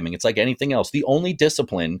programming. It's like anything else. The only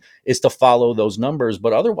discipline is to follow those numbers.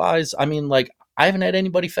 But otherwise, I mean, like, I haven't had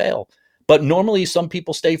anybody fail. But normally some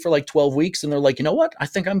people stay for like 12 weeks and they're like, you know what? I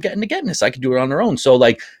think I'm getting this. I could do it on their own. So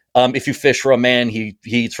like, if you fish for a man, he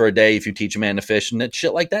eats for a day. If you teach a man to fish and that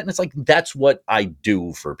shit like that. And it's like, that's what I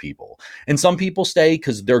do for people. And some people stay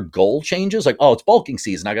because their goal changes. Like, oh, it's bulking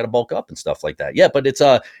season. I got to bulk up and stuff like that. Yeah. But it's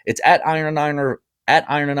at Iron and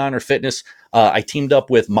Iron Fitness. I teamed up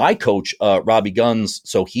with my coach, Robbie Guns.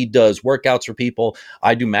 So he does workouts for people.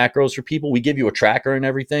 I do macros for people. We give you a tracker and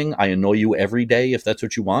everything. I annoy you every day if that's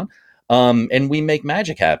what you want. And we make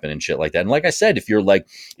magic happen and shit like that. And like I said, if you're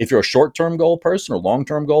a short-term goal person or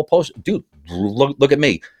long-term goal person, dude, look at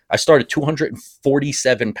me. I started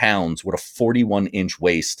 247 pounds with a 41-inch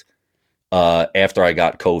waist after I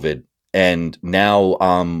got COVID. And now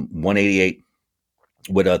I'm 188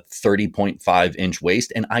 with a 30.5-inch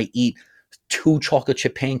waist. And I eat 2 chocolate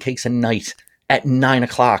chip pancakes a night at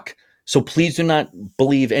 9:00. So please do not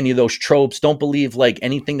believe any of those tropes. Don't believe like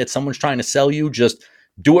anything that someone's trying to sell you. Just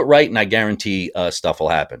do it right, and I guarantee stuff will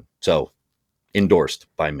happen. So, endorsed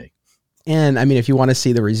by me. And I mean, if you want to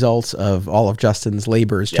see the results of all of Justin's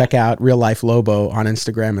labors, check out Real Life Lobo on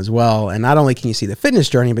Instagram as well. And not only can you see the fitness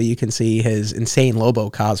journey, but you can see his insane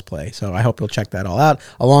Lobo cosplay. So I hope you'll check that all out,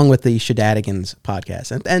 along with the Shadadigans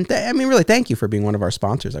podcast. And I mean, really, thank you for being one of our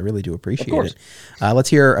sponsors. I really do appreciate it. Let's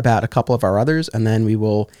hear about a couple of our others, and then we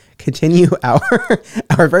will continue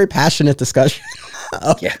our very passionate discussion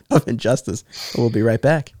of Injustice. We'll be right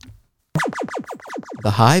back.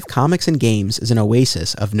 The Hive Comics and Games is an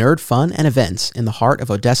oasis of nerd fun and events in the heart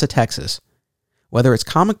of Odessa, Texas. Whether it's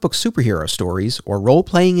comic book superhero stories or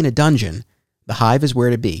role-playing in a dungeon, the Hive is where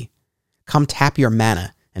to be. Come tap your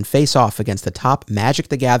mana and face off against the top Magic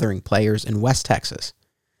the Gathering players in West Texas.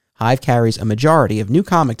 Hive carries a majority of new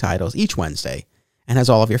comic titles each Wednesday and has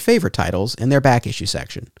all of your favorite titles in their back issue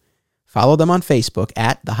section. Follow them on Facebook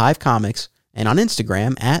at The Hive Comics and on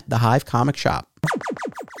Instagram at The Hive Comic Shop.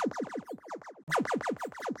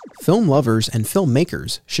 Film lovers and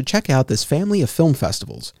filmmakers should check out this family of film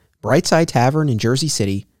festivals: Brightside Tavern in Jersey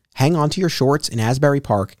City, Hang On to Your Shorts in Asbury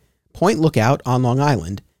Park, Point Lookout on Long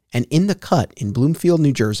Island, and In the Cut in Bloomfield,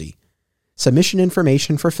 New Jersey. Submission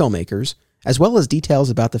information for filmmakers, as well as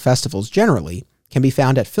details about the festivals generally, can be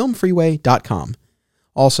found at filmfreeway.com.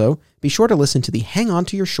 Also, be sure to listen to the Hang On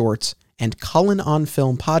to Your Shorts and Cullen on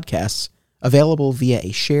Film podcasts, available via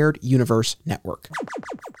a shared universe network.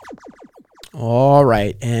 All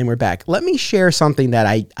right, and we're back. Let me share something that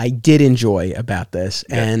I did enjoy about this.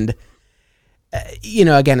 Yeah. And,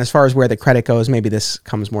 again, as far as where the credit goes, maybe this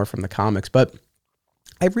comes more from the comics, but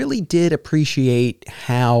I really did appreciate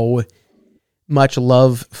how much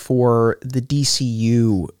love for the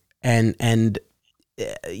DCU and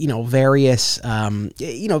various,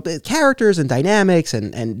 characters and dynamics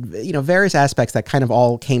and various aspects that kind of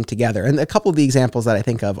all came together. And a couple of the examples that I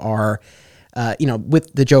think of are,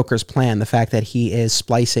 with the Joker's plan, the fact that he is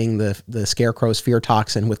splicing the Scarecrow's fear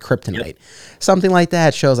toxin with kryptonite. Yep. Something like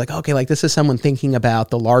that shows like, okay, like this is someone thinking about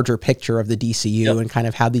the larger picture of the DCU and kind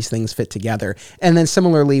of how these things fit together. And then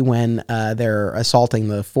similarly, when they're assaulting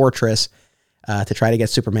the fortress to try to get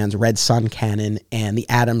Superman's red sun cannon, and the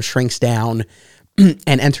atom shrinks down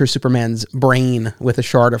and enters Superman's brain with a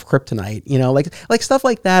shard of kryptonite, like stuff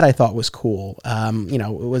like that I thought was cool.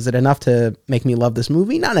 Was it enough to make me love this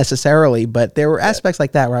movie? Not necessarily, but there were aspects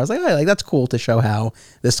like that where I was like, oh, like that's cool to show how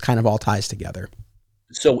this kind of all ties together.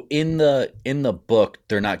 So in the book,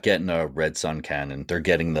 they're not getting a red sun cannon. They're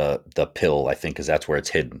getting the pill, I think, because that's where it's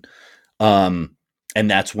hidden. And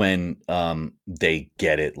that's when they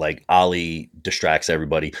get it. Like Ollie distracts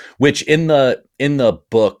everybody, which in the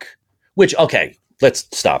book, okay, let's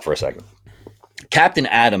stop for a second. Captain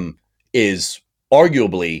Atom is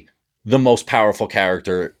arguably the most powerful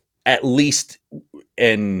character at least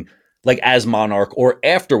in like as Monarch or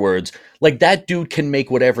afterwards, like that dude can make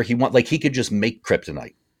whatever he wants. Like he could just make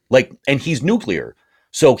kryptonite. Like, and he's nuclear.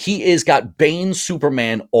 So he is got Bane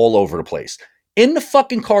Superman all over the place. In the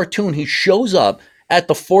fucking cartoon, he shows up at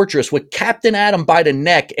the fortress with Captain Atom by the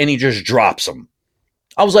neck and he just drops him.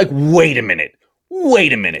 I was like, wait a minute.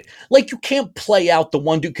 Like, you can't play out the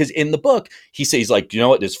one dude, because in the book, he says, like, you know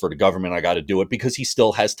what, this is for the government, I got to do it, because he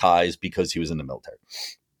still has ties because he was in the military.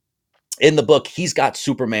 In the book, he's got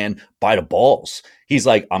Superman by the balls. He's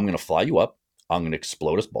like, I'm going to fly you up. I'm going to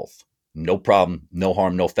explode us both. No problem. No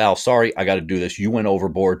harm, no foul. Sorry, I got to do this. You went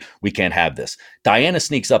overboard. We can't have this. Diana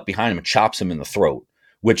sneaks up behind him and chops him in the throat,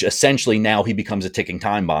 which essentially now he becomes a ticking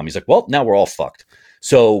time bomb. He's like, well, now we're all fucked.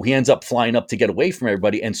 So he ends up flying up to get away from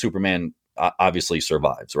everybody, and Superman obviously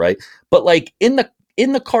survives, right? But like in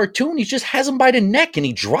the cartoon, he just has him by the neck and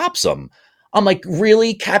he drops him. I'm like,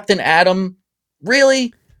 really, Captain Atom?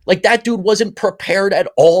 Really? Like, that dude wasn't prepared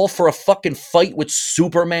at all for a fucking fight with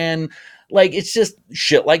Superman. Like, it's just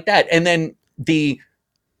shit like that. And then the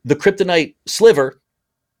kryptonite sliver,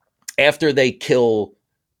 after they kill,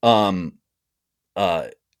 all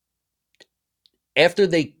right,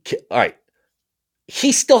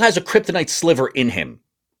 he still has a kryptonite sliver in him.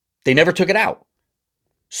 They never took it out.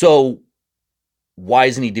 So why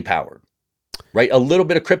isn't he depowered? Right? A little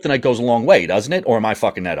bit of kryptonite goes a long way, doesn't it? Or am I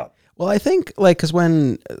fucking that up? Well, I think, like, because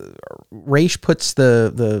when Ra's puts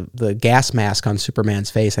the gas mask on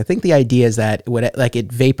Superman's face, I think the idea is that it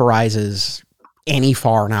vaporizes any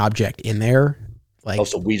foreign object in there. Like, oh,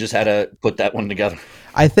 so we just had to put that one together.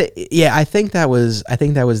 I think that was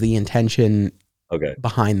the intention. Okay.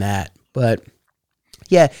 Behind that, but.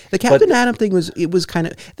 Yeah, the Captain Atom thing was kind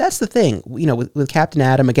of, that's the thing, you know, with Captain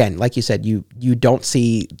Atom, again, like you said, you don't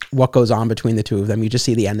see what goes on between the two of them. You just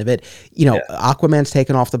see the end of it. You know, yeah. Aquaman's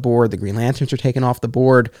taken off the board. The Green Lanterns are taken off the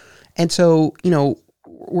board. And so, you know,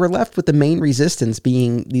 we're left with the main resistance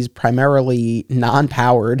being these primarily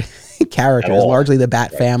non-powered characters, largely the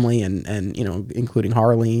Bat family and, you know, including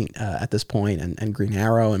Harley at this point and Green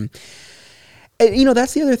Arrow. And, you know,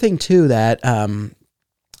 that's the other thing too, that,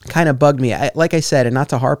 kind of bugged me. Like I said, and not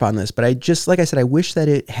to harp on this, but I wish that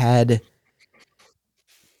it had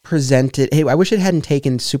presented, I wish it hadn't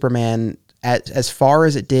taken Superman as far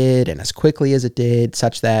as it did and as quickly as it did,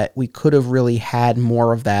 such that we could have really had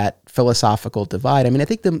more of that philosophical divide. I mean, I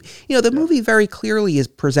think the movie very clearly is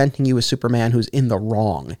presenting you as Superman who's in the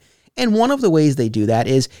wrong. And one of the ways they do that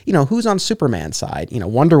is, you know, who's on Superman's side? You know,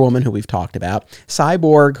 Wonder Woman, who we've talked about,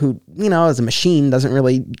 Cyborg, who, you know, as a machine doesn't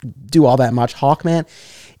really do all that much, Hawkman.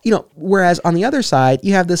 You know, whereas on the other side,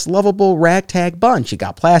 you have this lovable ragtag bunch. You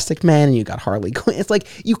got Plastic Man and you got Harley Quinn. It's like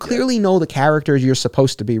you clearly know the characters you're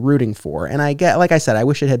supposed to be rooting for. And I get, like I said, I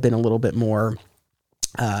wish it had been a little bit more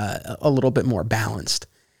balanced.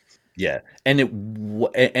 Yeah,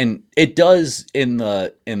 and it does in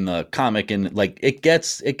the comic, and like it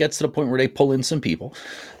gets to the point where they pull in some people.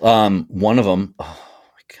 One of them, oh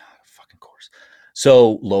my god, fucking course.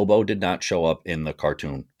 So Lobo did not show up in the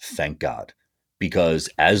cartoon, thank God. Because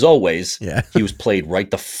as always, he was played right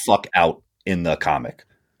the fuck out in the comic.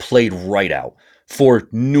 Played right out for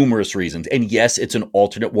numerous reasons. And yes, it's an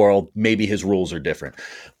alternate world. Maybe his rules are different.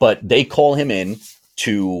 But they call him in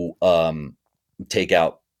to take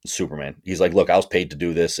out Superman. He's like, look, I was paid to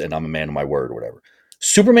do this and I'm a man of my word or whatever.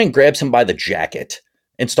 Superman grabs him by the jacket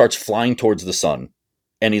and starts flying towards the sun.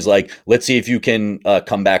 And he's like, let's see if you can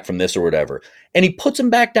come back from this or whatever. And he puts him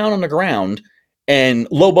back down on the ground. And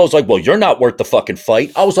Lobo's like, well, you're not worth the fucking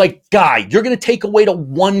fight. I was like, guy, you're going to take away the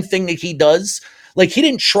one thing that he does? Like, he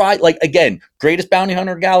didn't try, like, again, greatest bounty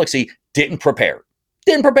hunter in the galaxy, didn't prepare.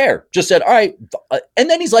 Just said, all right. And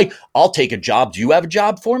then he's like, I'll take a job. Do you have a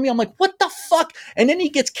job for me? I'm like, what the fuck? And then he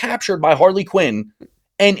gets captured by Harley Quinn.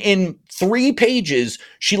 And in 3 pages,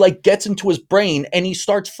 she like gets into his brain and he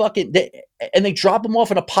starts fucking, and they drop him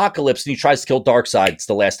off in Apocalypse and he tries to kill Darkseid. It's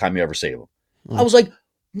the last time you ever save him. I was like,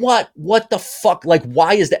 what the fuck? Like,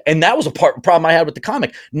 why is that? And that was a problem I had with the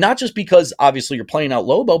comic. Not just because obviously you're playing out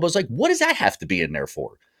Lobo, but it's like, what does that have to be in there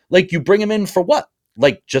for? Like, you bring him in for what?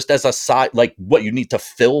 Like, just as a side, like what you need to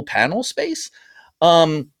fill panel space?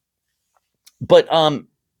 And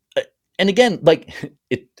again, like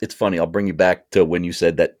it's funny. I'll bring you back to when you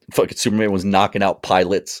said that fucking Superman was knocking out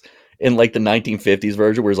pilots in like the 1950s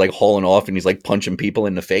version where he's like hauling off and he's like punching people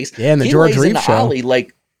in the face. Yeah, in the George Reeves show. Ollie,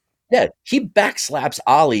 like, yeah, he backslaps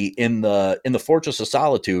Ollie in the Fortress of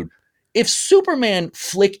Solitude. If Superman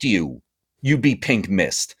flicked you, you'd be pink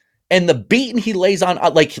mist. And the beating he lays on,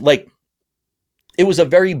 like it was a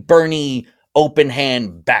very Bernie open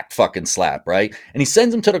hand back fucking slap, right? And he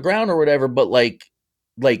sends him to the ground or whatever. But like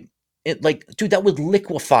like, dude, that would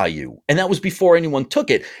liquefy you. And that was before anyone took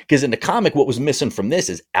it. Because in the comic, what was missing from this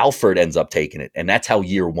is Alfred ends up taking it. And that's how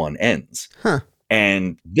year one ends. Huh.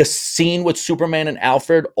 And the scene with Superman and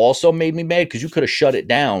Alfred also made me mad because you could have shut it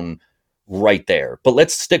down right there. But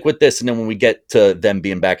let's stick with this. And then when we get to them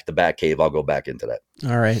being back at the Batcave, I'll go back into that.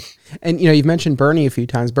 All right. And, you've mentioned Bernie a few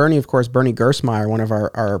times. Bernie, of course, Bernie Gersmeyer, one of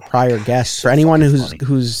our prior guests. So for anyone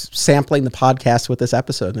who's sampling the podcast with this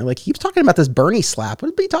episode, and they're like, he keeps talking about this Bernie slap.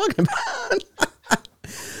 What are you talking about?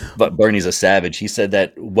 But Bernie's a savage. He said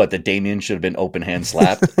that Damian should have been open hand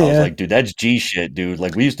slapped. I was like, dude, that's G shit, dude.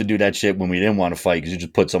 Like, we used to do that shit when we didn't want to fight because you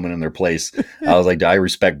just put someone in their place. I was like, I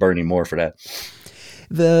respect Bernie more for that.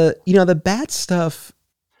 The Bat stuff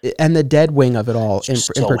and the Deadwing of it all in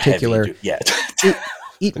particular. Heavy, yeah.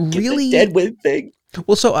 It really Deadwing thing.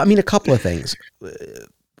 Well, so I mean, a couple of things.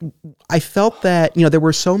 I felt that there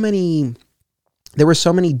were so many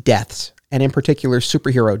deaths, and in particular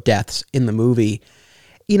superhero deaths in the movie.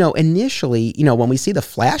 Initially, when we see the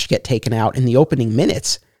Flash get taken out in the opening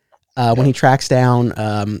minutes, when he tracks down,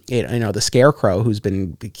 the Scarecrow who's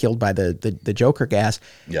been killed by the Joker gas.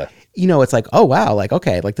 Yeah. It's like, oh wow, like,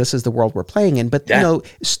 okay, like this is the world we're playing in. But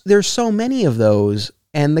there's so many of those,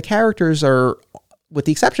 and the characters are, with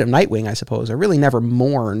the exception of Nightwing, I suppose, are really never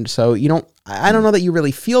mourned. So I don't know that you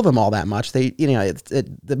really feel them all that much. They,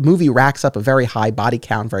 the movie racks up a very high body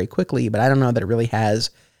count very quickly, but I don't know that it really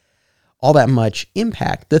has all that much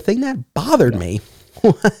impact. The thing that bothered me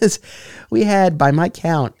was we had, by my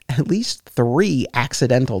count, at least 3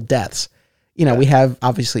 accidental deaths. We have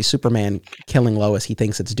obviously Superman killing Lois. He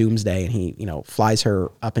thinks it's Doomsday, and he, flies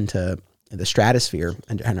her up into the stratosphere,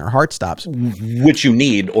 and her heart stops. Which you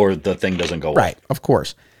need, or the thing doesn't go right, of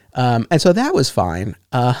course. And so that was fine.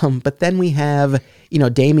 But then we have,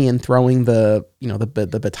 Damian throwing the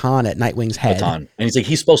baton at Nightwing's head. And he's like,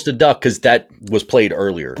 he's supposed to duck because that was played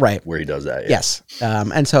earlier. Right. Where he does that. Yeah. Yes.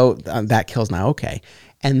 And so that kills now. Okay.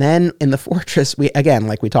 And then in the fortress, we, again,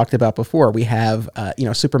 like we talked about before, we have,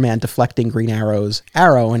 Superman deflecting Green Arrow's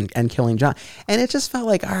arrow and killing John. And it just felt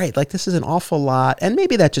like, all right, like this is an awful lot. And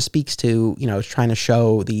maybe that just speaks to, trying to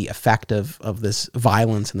show the effect of this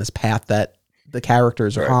violence and this path that the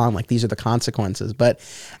characters are on, like these are the consequences. But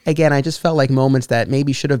again, I just felt like moments that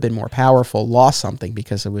maybe should have been more powerful lost something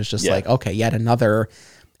because it was just like, okay, yet another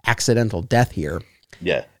accidental death here.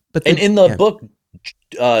 Yeah. But in the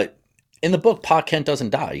book, Pa Kent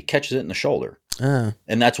doesn't die. He catches it in the shoulder.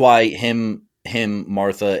 And that's why him,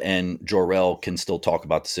 Martha, and Jor-El can still talk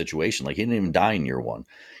about the situation. Like, he didn't even die in year one.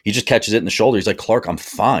 He just catches it in the shoulder. He's like, Clark, I'm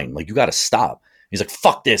fine. Like, you got to stop. He's like,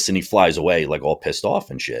 fuck this. And he flies away, like, all pissed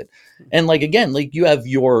off and shit. And, like, again, like, you have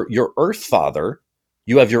your Earth father,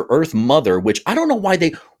 you have your Earth mother, which I don't know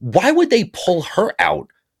why would they pull her out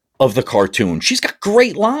of the cartoon? She's got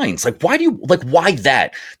great lines. Like, why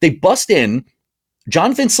that? They bust in,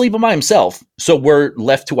 Jonathan's sleeping by himself. So we're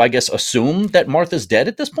left to, I guess, assume that Martha's dead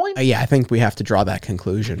at this point? Yeah, I think we have to draw that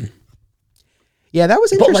conclusion. Yeah, that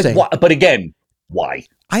was interesting. But again, why?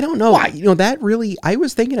 I don't know. Why? That really, I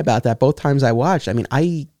was thinking about that both times I watched. I mean,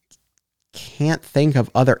 I can't think of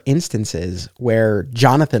other instances where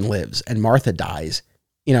Jonathan lives and Martha dies,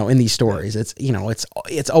 in these stories. It's,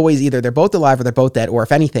 it's always either they're both alive or they're both dead. Or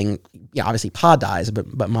if anything, obviously Pa dies,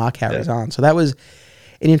 but Ma carries on. So that was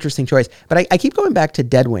an interesting choice. But I keep going back to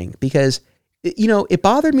Deadwing because, it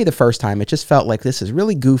bothered me the first time. It just felt like this is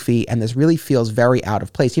really goofy and this really feels very out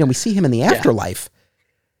of place. We see him in the afterlife.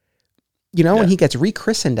 And he gets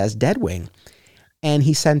rechristened as Deadwing and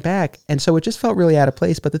he's sent back. And so it just felt really out of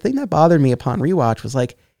place. But the thing that bothered me upon rewatch was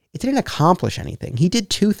like, it didn't accomplish anything. He did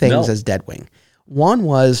 2 things as Deadwing. One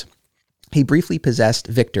was he briefly possessed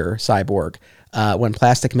Victor, Cyborg, when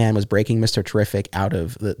Plastic Man was breaking Mr. Terrific out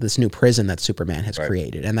of this new prison that Superman has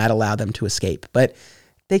created. And that allowed them to escape. But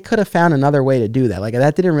they could have found another way to do that. Like,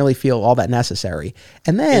 that didn't really feel all that necessary.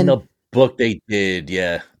 And then in the book they did.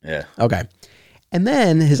 Yeah. Okay. And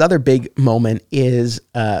then his other big moment is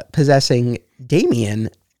possessing Damian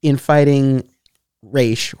in fighting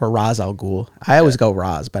Raish or Ra's al Ghul. I always go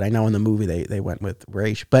Ra's, but I know in the movie they went with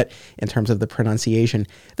Raish. But in terms of the pronunciation,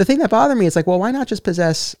 the thing that bothered me is like, well, why not just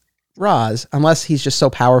possess Ra's unless he's just so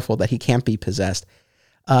powerful that he can't be possessed?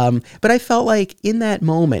 But I felt like in that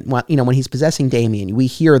moment, when he's possessing Damian, we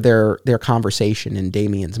hear their conversation in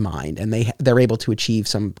Damian's mind, and they're able to achieve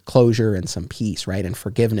some closure and some peace, right, and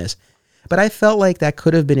forgiveness. But I felt like that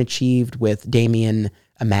could have been achieved with Damian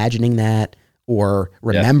imagining that or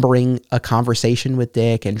remembering a conversation with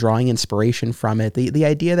Dick and drawing inspiration from it. The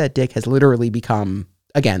idea that Dick has literally become,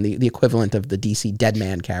 again, the equivalent of the DC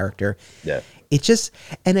Deadman character. Yeah. It just,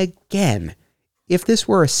 and again, if this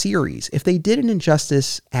were a series, if they did an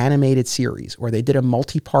Injustice animated series, or they did a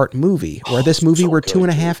multi-part movie, or this movie were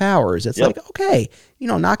 2.5 hours, it's like, okay,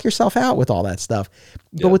 knock yourself out with all that stuff.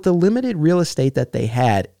 But with the limited real estate that they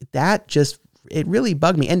had, that just, it really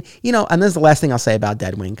bugged me. And, and this is the last thing I'll say about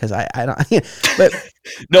Deadwing, because I don't, but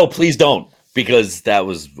no, please don't, because that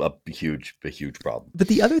was a huge problem. But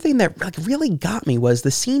the other thing that really got me was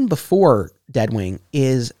the scene before Deadwing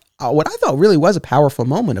is what I thought really was a powerful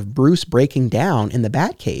moment of Bruce breaking down in the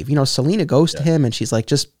Batcave. Selina goes to him and she's like,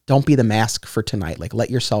 just don't be the mask for tonight. Like,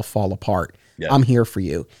 let yourself fall apart. Yeah. I'm here for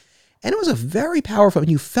you. And it was a very powerful,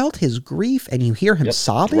 and you felt his grief and you hear him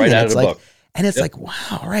sobbing. Right and out it's of the like, book. And it's like,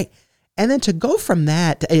 wow, right. And then to go from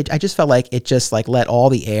that, I just felt like it just let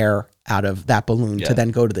all the air out of that balloon to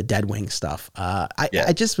then go to the Deadwing stuff.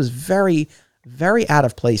 I just was very, very out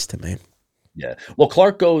of place to me. Yeah. Well,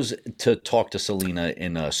 Clark goes to talk to Selina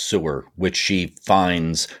in a sewer, which she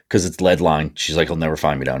finds because it's lead lined. She's like, he'll never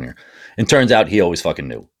find me down here. And turns out he always fucking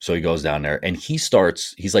knew. So he goes down there and he's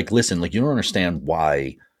like, listen, like, you don't understand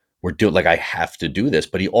why we're doing, like, I have to do this.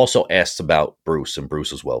 But he also asks about Bruce and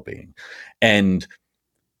Bruce's well-being. And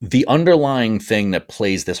the underlying thing that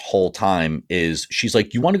plays this whole time is she's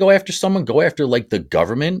like, you want to go after someone? Go after like the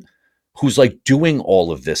government who's like doing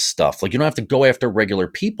all of this stuff. Like, you don't have to go after regular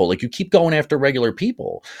people. Like, you keep going after regular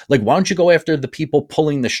people. Like, why don't you go after the people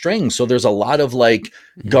pulling the strings? So there's a lot of like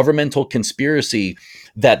governmental conspiracy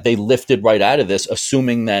that they lifted right out of this,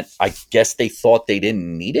 assuming that I guess they thought they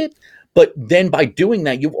didn't need it. But then by doing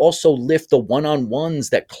that, you also lift the one-on-ones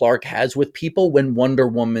that Clark has with people when Wonder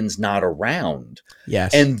Woman's not around.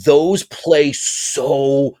 Yes. And those play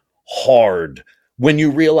so hard when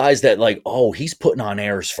you realize that, like, oh, he's putting on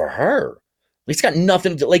airs for her. It's got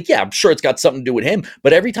nothing to, like, yeah, I'm sure it's got something to do with him,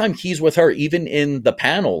 but every time he's with her, even in the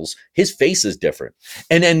panels, his face is different.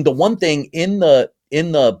 And then the one thing in the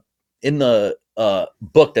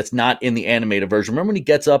book that's not in the animated version, remember when he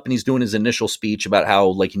gets up and he's doing his initial speech about how,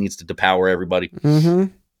 like, he needs to depower everybody?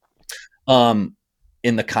 Mm-hmm.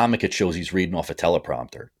 In the comic, it shows he's reading off a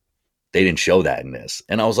teleprompter. They didn't show that in this.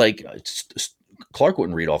 And I was like, Clark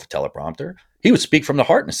wouldn't read off a teleprompter. He would speak from the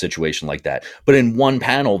heart in a situation like that. But in one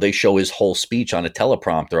panel, they show his whole speech on a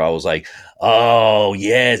teleprompter. I was like, oh,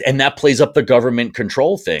 yeah. And that plays up the government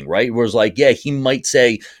control thing, right? Where it's like, yeah, he might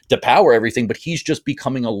say depower everything, but he's just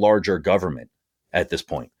becoming a larger government at this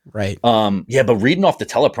point. Right. Yeah, but reading off the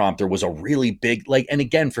teleprompter was a really big, like, and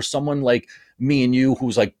again, for someone like me and you,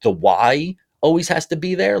 who's like, the why always has to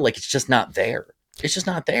be there. Like, it's just not there. It's just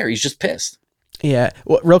not there. He's just pissed. Yeah.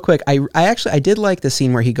 Well, real quick, I did like the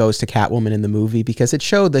scene where he goes to Catwoman in the movie because it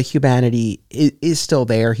showed the humanity is still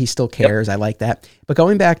there. He still cares. Yep. I like that. But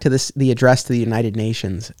going back to the address to the United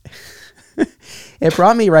Nations, it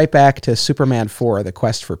brought me right back to Superman 4, The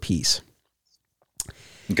Quest for Peace.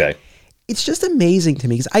 Okay. It's just amazing to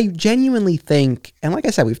me because I genuinely think, and like I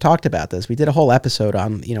said, we've talked about this. We did a whole episode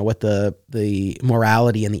on, what the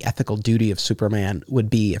morality and the ethical duty of Superman would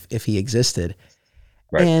be if he existed.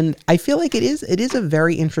 Right. And I feel like it is a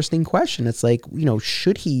very interesting question. It's like,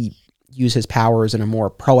 should he use his powers in a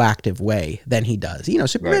more proactive way than he does?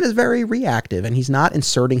 Superman is very reactive and he's not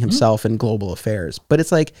inserting himself in global affairs. But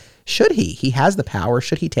it's like, should he? He has the power.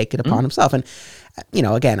 Should he take it upon himself? And,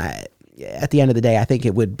 again, at the end of the day, I think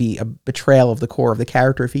it would be a betrayal of the core of the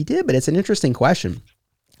character if he did. But it's an interesting question.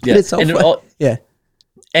 Yeah. But it's so fun. Yeah.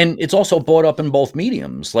 And it's also brought up in both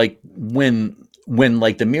mediums. Like when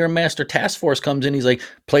like the Mirror Master Task Force comes in, he's like,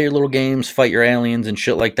 play your little games, fight your aliens and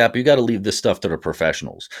shit like that, but you got to leave this stuff to the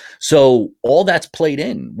professionals. So all that's played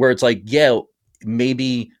in where it's like, yeah,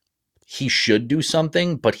 maybe he should do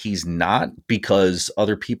something, but he's not because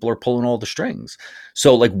other people are pulling all the strings.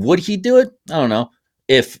 So like, would he do it? I don't know.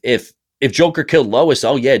 If Joker killed Lois,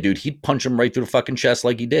 oh yeah, dude, he'd punch him right through the fucking chest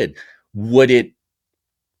like he did. Would it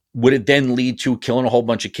then lead to killing a whole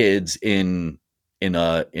bunch of kids in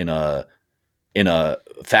a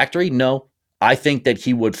factory? No. I think that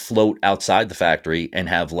he would float outside the factory and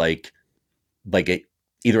have like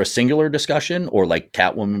either a singular discussion or like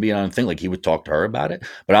Catwoman being on a thing. Like he would talk to her about it,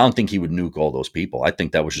 but I don't think he would nuke all those people. I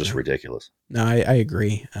think that was just ridiculous. No, I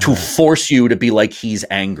agree. To force you to be like, he's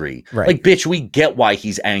angry. Right. Like, bitch, we get why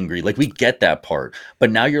he's angry. Like we get that part,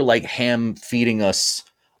 but now you're like ham feeding us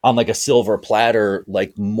on like a silver platter,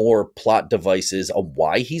 like more plot devices of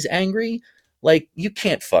why he's angry. Like, you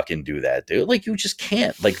can't fucking do that, dude. Like, you just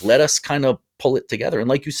can't. Like, let us kind of pull it together. And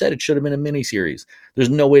like you said, it should have been a miniseries.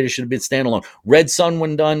 There's no way it should have been standalone. Red Sun,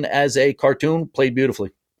 when done as a cartoon, played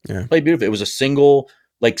beautifully. Yeah. Played beautifully. It was a single,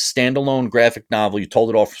 like, standalone graphic novel. You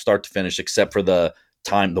told it all from start to finish, except for the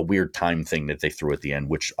weird time thing that they threw at the end,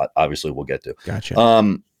 which obviously we'll get to.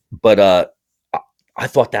 Gotcha. But I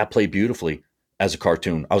thought that played beautifully. as a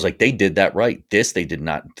cartoon. I was like, they did that right. This they did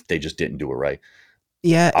not. They just didn't do it right.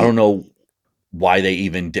 Yeah, I don't know why they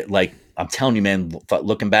even did. Like, I'm telling you, man.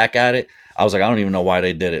 Looking back at it, I was like, I don't even know why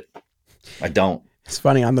they did it. I don't. It's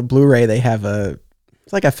funny, on the Blu-ray they have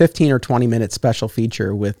it's like a 15 or 20 minute special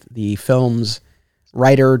feature with the film's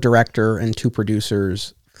writer, director, and 2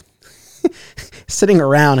 producers sitting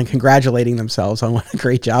around and congratulating themselves on what a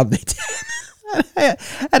great job they did.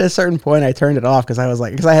 At a certain point, I turned it off because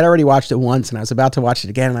I had already watched it once and I was about to watch it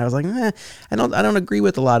again, and I was like, I don't agree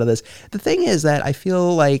with a lot of this. The thing is that I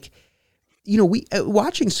feel like, we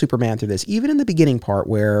watching Superman through this, even in the beginning part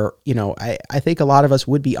where, I think a lot of us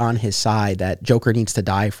would be on his side that Joker needs to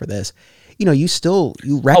die for this. I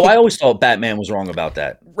always thought Batman was wrong about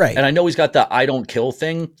that. Right. And I know he's got the I don't kill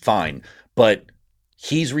thing. Fine. But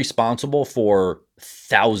he's responsible for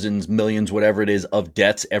thousands, millions, whatever it is, of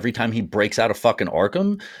deaths every time he breaks out of fucking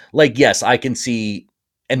Arkham. Like, yes, I can see.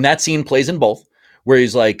 And that scene plays in both, where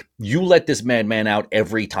he's like, you let this madman out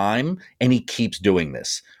every time and he keeps doing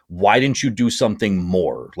this. Why didn't you do something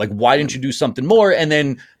more? Like, why didn't you do something more? And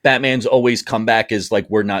then Batman's always comeback is like,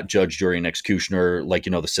 we're not judge, jury, and executioner. Like,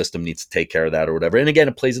 the system needs to take care of that or whatever. And again,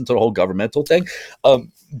 it plays into the whole governmental thing.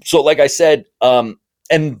 So like I said,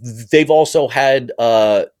 and they've also had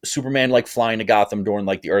Superman like flying to Gotham during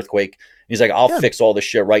like the earthquake. He's like, I'll fix all this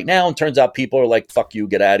shit right now. And turns out people are like, fuck you,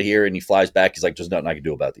 get out of here. And he flies back. He's like, there's nothing I can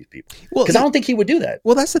do about these people. Because I don't think he would do that.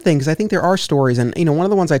 Well, that's the thing, because I think there are stories. And, one of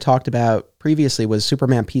the ones I talked about previously was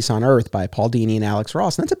Superman Peace on Earth by Paul Dini and Alex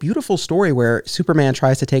Ross. And that's a beautiful story where Superman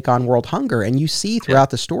tries to take on world hunger. And you see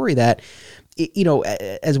throughout the story that,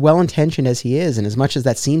 as well-intentioned as he is, and as much as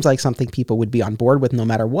that seems like something people would be on board with no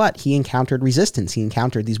matter what, he encountered resistance. He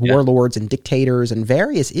encountered these warlords and dictators and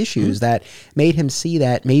various issues that made him see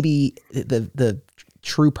that maybe the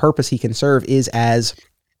true purpose he can serve is as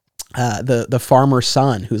the farmer's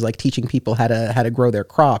son who's like teaching people how to grow their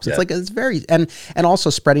crops. It's like, it's very, and also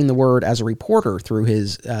spreading the word as a reporter through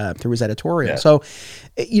his editorial. So,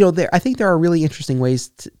 I think there are really interesting ways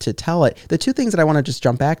to tell it. The 2 things that I want to just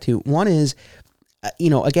jump back to, one is,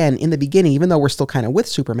 again, in the beginning, even though we're still kind of with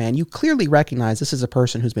Superman, you clearly recognize this is a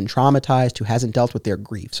person who's been traumatized, who hasn't dealt with their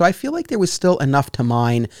grief. So I feel like there was still enough to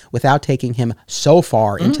mine without taking him so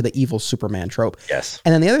far into the evil Superman trope. Yes.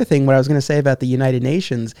 And then the other thing, what I was going to say about the United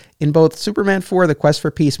Nations, in both Superman 4, The Quest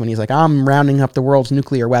for Peace, when he's like, I'm rounding up the world's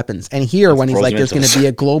nuclear weapons, and here when he's like, there's going to be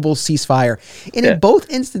a global ceasefire. And in both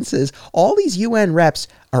instances, all these UN reps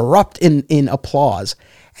erupt in applause.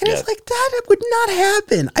 And it's like, that would not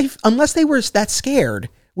happen unless they were that scared,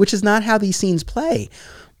 which is not how these scenes play.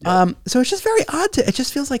 So it's just very odd it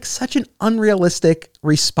just feels like such an unrealistic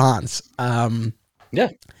response. So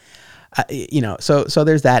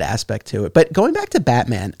there's that aspect to it. But going back to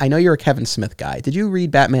Batman, I know you're a Kevin Smith guy. Did you read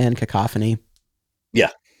Batman Cacophony? Yeah.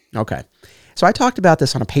 Okay. So I talked about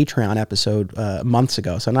this on a Patreon episode months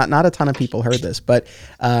ago. So not a ton of people heard this, but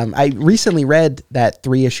I recently read that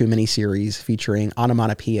 3-issue miniseries featuring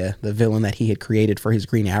Onomatopoeia, the villain that he had created for his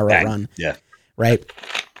Green Arrow run. Yeah. Right.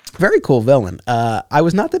 Very cool villain. I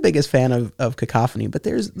was not the biggest fan of Cacophony, but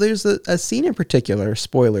there's a scene in particular,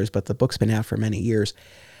 spoilers, but the book's been out for many years,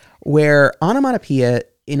 where Onomatopoeia,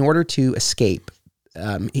 in order to escape,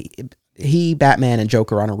 he, Batman, and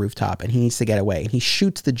Joker are on a rooftop, and he needs to get away, and he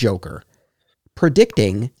shoots the Joker,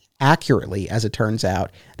 predicting accurately, as it turns out,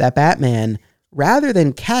 that Batman, rather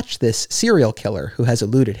than catch this serial killer who has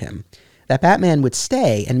eluded him, that Batman would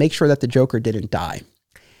stay and make sure that the Joker didn't die.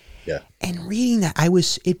 Yeah. And reading that,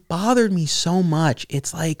 it bothered me so much.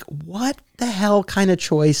 It's like, what the hell kind of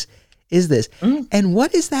choice is this? And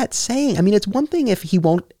what is that saying? I mean, it's one thing if he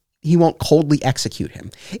won't coldly execute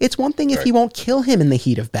him. It's one thing if he won't kill him in the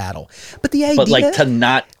heat of battle. But the idea... But like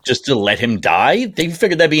to let him die? They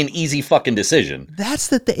figured that'd be an easy fucking decision.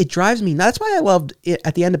 That's it drives me nuts. That's why I loved it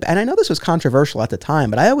at the end of... And I know this was controversial at the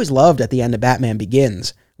time, but I always loved at the end of Batman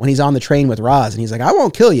Begins when he's on the train with Ra's and he's like, I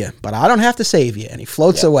won't kill you, but I don't have to save you. And he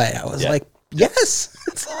floats away. I was like, yes.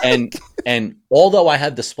 And although I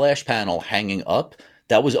had the splash panel hanging up,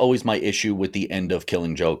 that was always my issue with the end of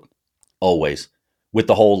Killing Joke. Always. With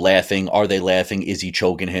the whole laughing, are they laughing? Is he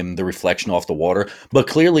choking him? The reflection off the water. But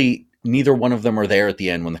clearly, neither one of them are there at the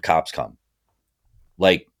end when the cops come.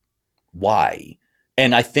 Like, why?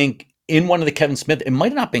 And I think in one of the Kevin Smith, it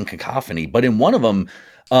might have not been Cacophony, but in one of them,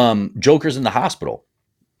 Joker's in the hospital,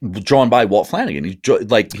 drawn by Walt Flanagan.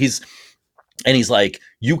 He's like,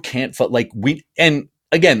 you can't, and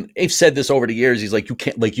again, they've said this over the years. He's like, you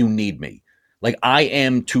can't, like, you need me. Like, I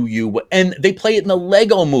am to you. And they play it in the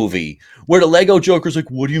Lego movie where the Lego Joker's like,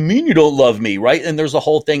 what do you mean you don't love me? Right. And there's a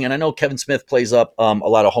whole thing. And I know Kevin Smith plays up a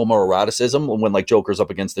lot of homoeroticism when like Joker's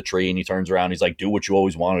up against the tree and he turns around. He's like, do what you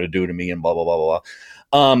always wanted to do to me and blah, blah, blah, blah,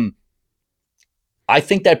 blah. I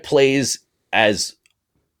think that plays as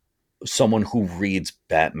someone who reads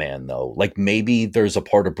Batman, though. Like, maybe there's a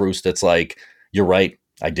part of Bruce that's like, you're right.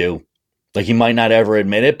 I do. Like, he might not ever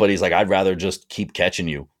admit it, but he's like, I'd rather just keep catching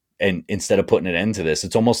you. And instead of putting an end to this,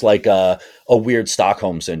 it's almost like a weird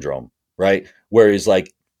Stockholm syndrome, right? Where he's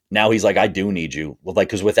like, now he's like, I do need you. Well, like,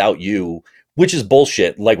 because without you, which is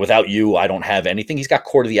bullshit. Like, without you, I don't have anything. He's got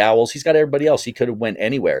Court of the Owls. He's got everybody else. He could have went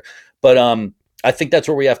anywhere. But I think that's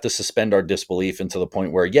where we have to suspend our disbelief into the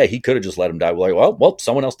point where, yeah, he could have just let him die. We're like, well,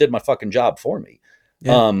 someone else did my fucking job for me.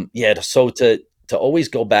 Yeah. So to always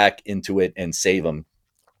go back into it and save him,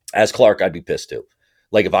 as Clark, I'd be pissed too.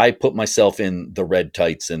 Like, if I put myself in the red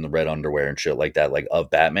tights and the red underwear and shit like that, like of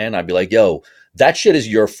Batman, I'd be like, yo, that shit is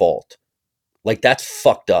your fault. Like, that's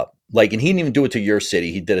fucked up. Like, and he didn't even do it to your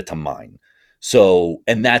city. He did it to mine. So,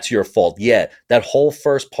 and that's your fault. Yeah. That whole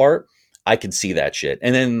first part, I can see that shit.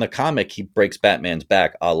 And then in the comic, he breaks Batman's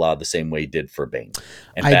back a la the same way he did for Bane.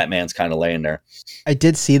 And Batman's kind of laying there. I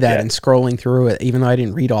did see that and scrolling through it, even though I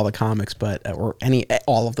didn't read all the comics, but I didn't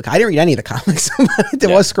read any of the comics. It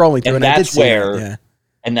was scrolling through, and I did see it.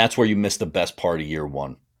 And that's where you miss the best part of year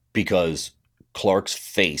one, because Clark's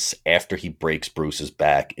face after he breaks Bruce's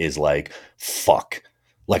back is like, fuck.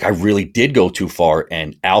 Like, I really did go too far.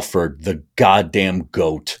 And Alfred, the goddamn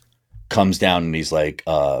goat, comes down and he's like,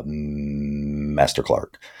 Master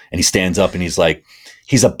Clark. And he stands up and he's like,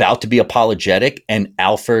 he's about to be apologetic. And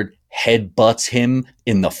Alfred headbutts him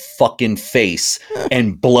in the fucking face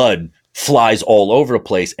and blood flies all over the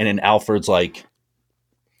place. And then Alfred's like,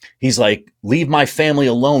 he's like, leave my family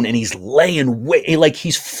alone. And he's laying like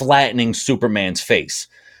he's flattening Superman's face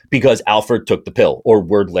because Alfred took the pill, or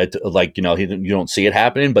word led to, like, you know, you don't see it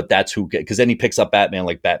happening, but that's who, because then he picks up Batman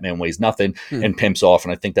like Batman weighs nothing and pimps off.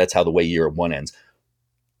 And I think that's how the way year one ends.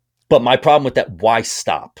 But my problem with that, why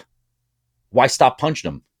stop? Why stop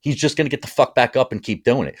punching him? He's just going to get the fuck back up and keep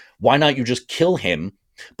doing it. Why not you just kill him?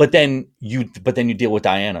 But then you deal with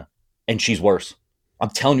Diana and she's worse. I'm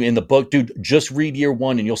telling you, in the book, dude, just read year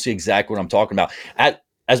one and you'll see exactly what I'm talking about.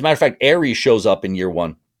 As a matter of fact, Ares shows up in year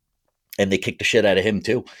one and they kick the shit out of him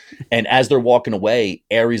too. And as they're walking away,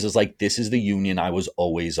 Ares is like, this is the Union I was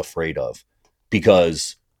always afraid of,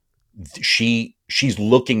 because she's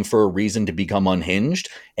looking for a reason to become unhinged,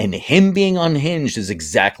 and him being unhinged is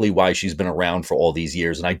exactly why she's been around for all these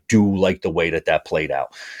years. And I do like the way that played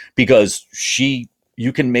out, because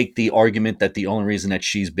you can make the argument that the only reason that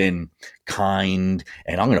she's been kind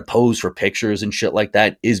and I'm going to pose for pictures and shit like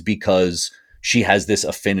that is because she has this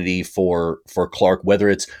affinity for Clark, whether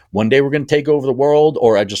it's one day we're going to take over the world,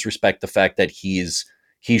 or I just respect the fact that he's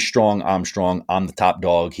strong, I'm the top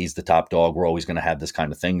dog, he's the top dog. We're always going to have this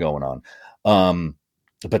kind of thing going on.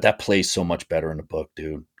 But that plays so much better in the book,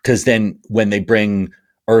 dude. Because then when they bring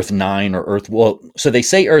Earth 9 or so they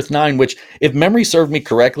say Earth 9, which, if memory served me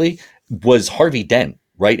correctly, was Harvey Dent,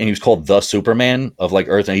 right? And he was called the Superman of like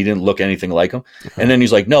Earth, and he didn't look anything like him. And then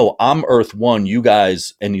he's like, no, I'm Earth 1, you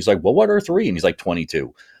guys. And he's like, well, what Earth 3? And he's like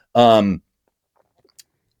 22. I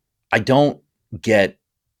don't get,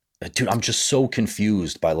 dude, I'm just so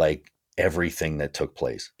confused by like everything that took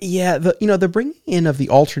place. Yeah. The bringing in of the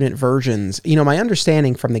alternate versions, my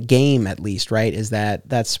understanding from the game, at least, right, is that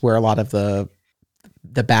that's where a lot of the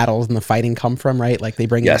battles and the fighting come from, right? Like they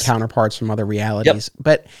bring in counterparts from other realities,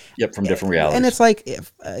 but from different realities. And it's like,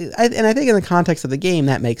 I think in the context of the game,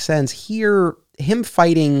 that makes sense. Here, him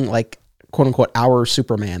fighting like quote unquote our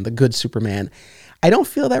Superman, the good Superman, I don't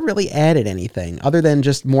feel that really added anything other than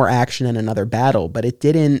just more action in another battle, but it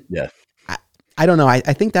didn't. Yeah. I don't know. I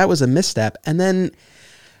think that was a misstep. And then,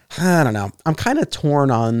 I don't know. I'm kind of torn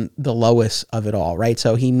on the Lois of it all, right?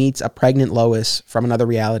 So he meets a pregnant Lois from another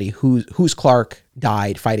reality whose Clark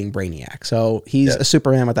died fighting Brainiac. So he's a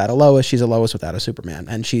Superman without a Lois. She's a Lois without a Superman.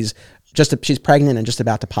 And she's pregnant and just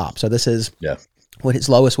about to pop. So this is what his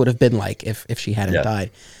Lois would have been like if she hadn't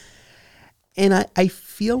died. And I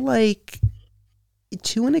feel like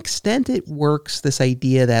to an extent it works, this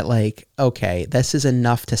idea that like, okay, this is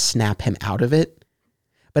enough to snap him out of it.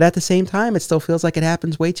 But at the same time, it still feels like it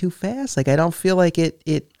happens way too fast. Like I don't feel like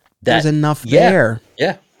there's enough there.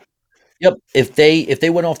 Yeah. Yep. If they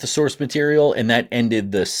went off the source material and that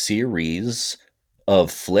ended the series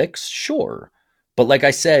of flicks, sure. But like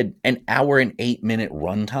I said, an hour and 8-minute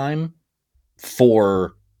runtime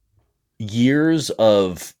for years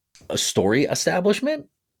of a story establishment,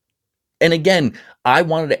 And again, I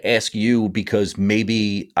wanted to ask you because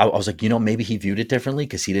maybe I was like, maybe he viewed it differently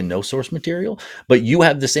because he didn't know source material. But you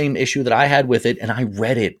have the same issue that I had with it, and I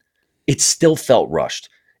read it. It still felt rushed.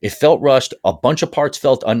 It felt rushed. A bunch of parts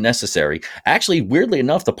felt unnecessary. Actually, weirdly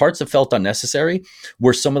enough, the parts that felt unnecessary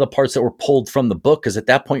were some of the parts that were pulled from the book, because at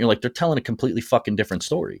that point, you're like, they're telling a completely fucking different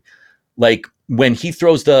story. Like when he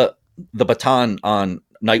throws the baton on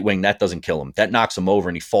Nightwing, that doesn't kill him. That knocks him over,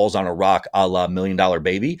 and he falls on a rock a la $1 Million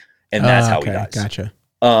Baby. And that's how he dies. Gotcha.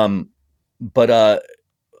 But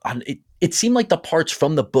it seemed like the parts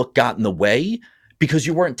from the book got in the way because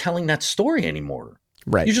you weren't telling that story anymore.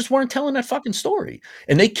 Right. You just weren't telling that fucking story.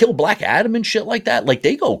 And they kill Black Adam and shit like that. Like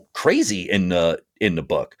they go crazy in the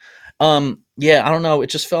book. Yeah, I don't know. It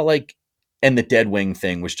just felt like, and the Deadwing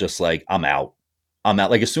thing was just like, I'm out.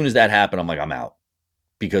 Like as soon as that happened, I'm like, I'm out.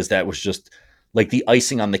 Because that was just like the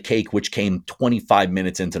icing on the cake, which came 25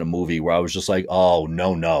 minutes into the movie, where I was just like, oh,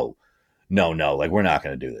 no. Like, we're not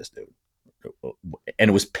going to do this, dude. And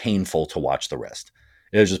it was painful to watch the rest.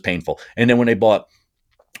 It was just painful. And then when they bought,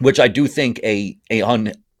 which I do think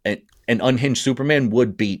an unhinged Superman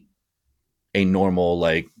would beat a normal,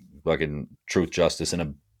 like, fucking Truth, Justice, and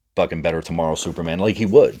a fucking Better Tomorrow Superman. Like, he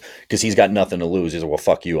would. Because he's got nothing to lose. He's like, well,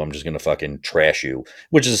 fuck you. I'm just going to fucking trash you.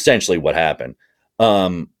 Which is essentially what happened.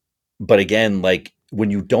 But again, like, when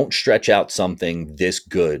you don't stretch out something this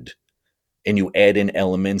good and you add in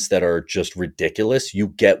elements that are just ridiculous, you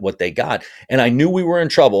get what they got. And I knew we were in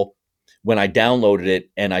trouble when I downloaded it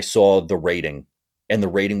and I saw the rating, and the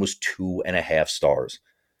rating was 2.5 stars.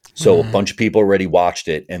 So a bunch of people already watched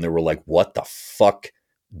it and they were like, what the fuck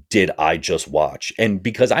did I just watch? And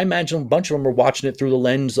because I imagine a bunch of them were watching it through the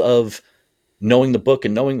lens of knowing the book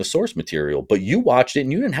and knowing the source material, but you watched it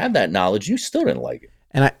and you didn't have that knowledge. You still didn't like it.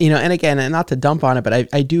 And and again, and not to dump on it, but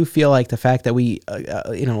I do feel like the fact that we,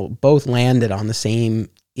 both landed on the same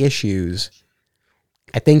issues,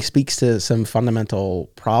 I think speaks to some fundamental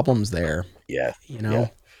problems there. Yeah.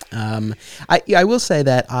 I will say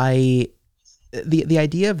that the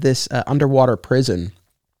idea of this underwater prison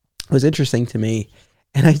was interesting to me.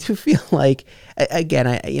 And I do feel like,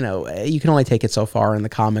 again, you can only take it so far in the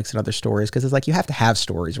comics and other stories, because it's like you have to have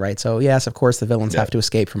stories, right? So yes, of course, the villains have to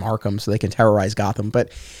escape from Arkham so they can terrorize Gotham.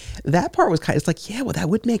 But that part was it's like, yeah, well, that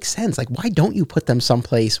would make sense. Like, why don't you put them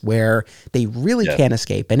someplace where they really can't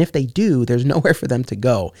escape? And if they do, there's nowhere for them to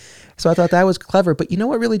go. So I thought that was clever. But you know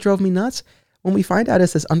what really drove me nuts? When we find out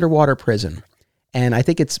it's this underwater prison, and I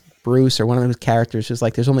think it's Bruce or one of those characters who's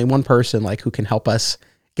like, there's only one person like who can help us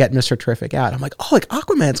get Mr. Terrific out. I'm like, oh, like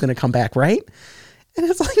Aquaman's going to come back, right? And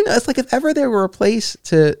it's like if ever there were a place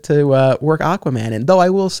to work Aquaman in, though I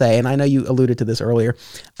will say, and I know you alluded to this earlier,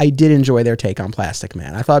 I did enjoy their take on Plastic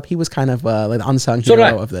Man. I thought he was kind of like the unsung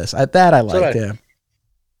hero of this. That I liked, yeah.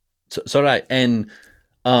 So did I. And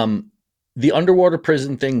the underwater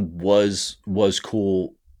prison thing was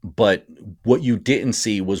cool, but what you didn't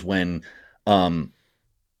see was when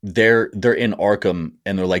they're in Arkham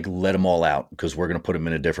and they're like, let them all out because we're going to put them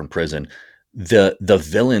in a different prison. The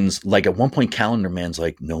villains, like at one point, Calendar Man's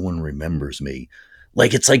like, no one remembers me.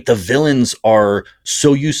 Like, it's like the villains are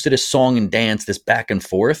so used to this song and dance, this back and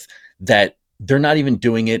forth, that they're not even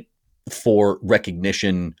doing it for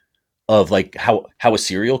recognition of like how a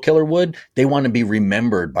serial killer would. They want to be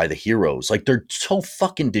remembered by the heroes. Like, they're so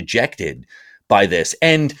fucking dejected by this.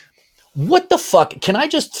 And what the fuck? Can I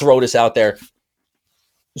just throw this out there?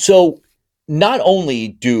 So not only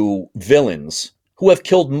do villains who have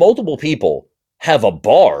killed multiple people have a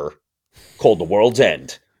bar called the World's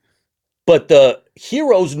End, but the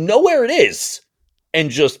heroes know where it is and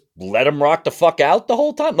just let them rock the fuck out the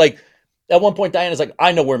whole time. Like, at one point, Diana's like,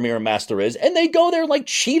 I know where Mirror Master is. And they go there, like,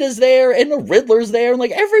 Cheetah's there and the Riddler's there and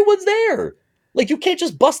like everyone's there. Like, you can't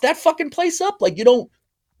just bust that fucking place up. Like, you don't.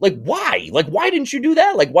 Like, why? Like, why didn't you do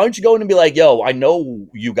that? Like, why don't you go in and be like, yo, I know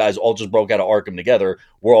you guys all just broke out of Arkham together.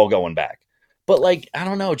 We're all going back. But, like, I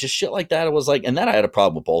don't know. Just shit like that. It was like, and then I had a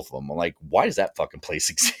problem with both of them. I'm like, why does that fucking place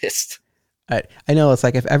exist? I know. It's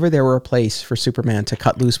like if ever there were a place for Superman to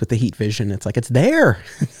cut loose with the heat vision, it's like, it's there.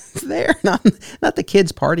 It's there. Not the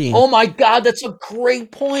kids partying. Oh, my God. That's a great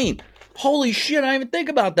point. Holy shit. I didn't even think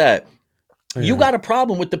about that. Yeah. You got a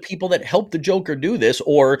problem with the people that helped the Joker do this,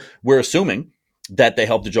 or we're assuming that they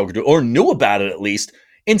helped the Joker do, or knew about it at least.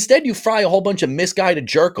 Instead, you fry a whole bunch of misguided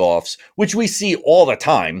jerk-offs, which we see all the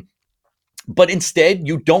time. But instead,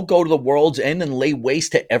 you don't go to the World's End and lay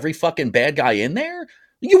waste to every fucking bad guy in there.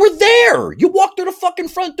 You were there. You walked through the fucking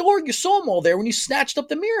front door. You saw them all there when you snatched up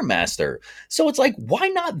the Mirror Master. So it's like, why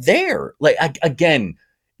not there? Like, again,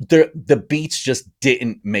 the beats just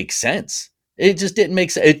didn't make sense. It just didn't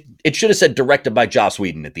make sense. It should have said directed by Joss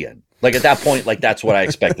Whedon at the end. Like at that point, like that's what I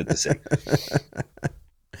expected to see.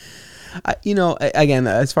 Again,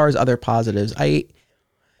 as far as other positives,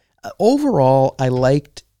 overall I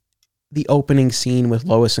liked the opening scene with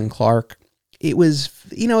Lois and Clark. It was,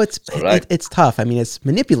 it's tough. I mean, it's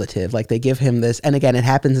manipulative. Like they give him this, and again, it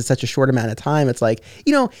happens in such a short amount of time. It's like,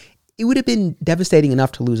 it would have been devastating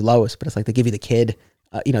enough to lose Lois, but it's like they give you the kid,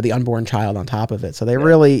 the unborn child on top of it. So they're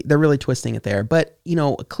really twisting it there. But,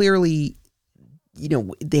 clearly,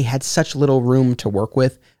 they had such little room to work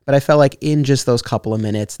with, but I felt like in just those couple of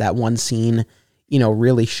minutes, that one scene,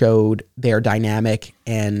 really showed their dynamic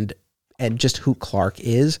and just who Clark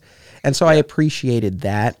is. And so I appreciated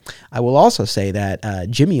that. I will also say that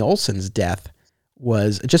Jimmy Olsen's death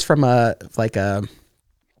was just from a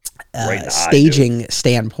staging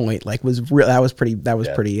standpoint, like that was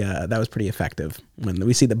pretty effective when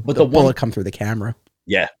we see the bullet come through the camera.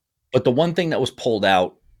 Yeah. But the one thing that was pulled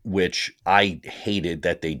out, which I hated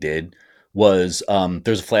that they did, was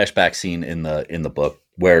there's a flashback scene in the book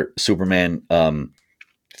where Superman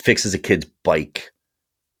fixes a kid's bike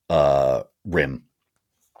rim,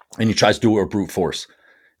 and he tries to do it with brute force,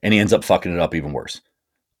 and he ends up fucking it up even worse.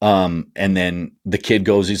 And then the kid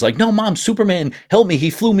goes, he's like, "No, Mom, Superman help me. He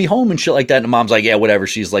flew me home," and shit like that. And the mom's like, "Yeah, whatever."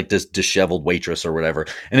 She's like this disheveled waitress or whatever.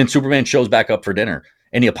 And then Superman shows back up for dinner,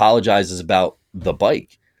 and he apologizes about the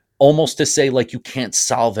bike, almost to say like, you can't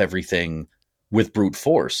solve everything with brute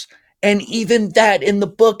force. And even that in the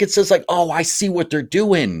book, it says like, "Oh, I see what they're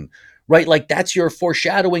doing." Right? Like that's your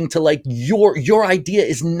foreshadowing to like your idea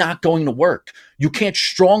is not going to work. You can't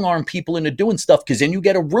strong arm people into doing stuff, because then you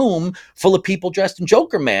get a room full of people dressed in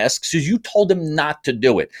Joker masks because you told them not to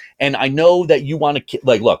do it. And I know that you want to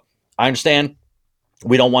look, I understand.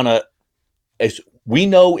 We don't want to, as we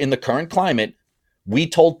know in the current climate, we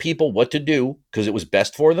told people what to do because it was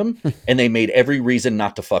best for them, and they made every reason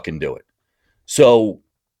not to fucking do it. So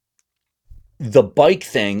the bike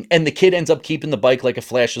thing, and the kid ends up keeping the bike, like it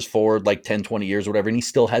flashes forward like 10, 20 years or whatever, and he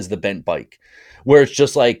still has the bent bike, where it's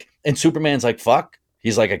just like, and Superman's like, fuck.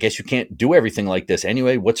 He's like, I guess you can't do everything like this.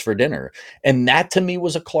 Anyway, what's for dinner? And that to me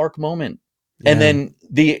was a Clark moment. Yeah. And then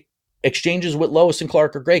the exchanges with Lois and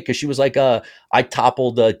Clark are great, because she was like, I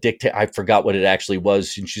toppled a dictator. I forgot what it actually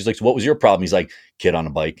was. And she's like, so what was your problem? He's like, kid on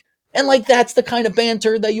a bike. And like, that's the kind of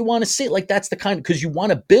banter that you want to see. Like, that's the kind of, because you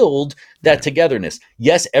want to build that togetherness.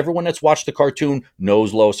 Yes, everyone that's watched the cartoon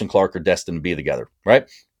knows Lois and Clark are destined to be together, right?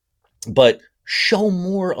 But show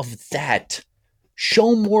more of that.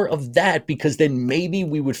 Show more of that, because then maybe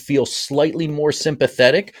we would feel slightly more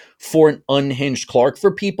sympathetic for an unhinged Clark. For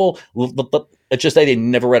people, let's just say they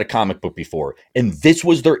never read a comic book before, and this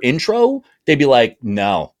was their intro, they'd be like,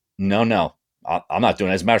 no. I'm not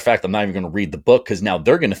doing it. As a matter of fact, I'm not even going to read the book, because now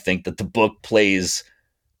they're going to think that the book plays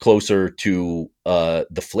closer to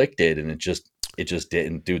the flick did, and it just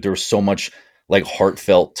didn't. Dude, there was so much like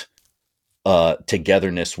heartfelt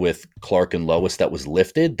togetherness with Clark and Lois that was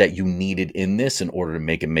lifted that you needed in this in order to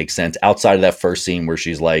make it make sense. Outside of that first scene where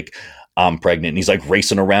she's like, I'm pregnant, and he's like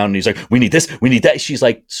racing around, and he's like, we need this, we need that. She's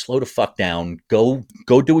like, slow the fuck down. Go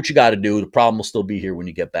do what you got to do. The problem will still be here when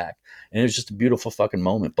you get back. And it was just a beautiful fucking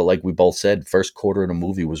moment. But like we both said, first quarter of the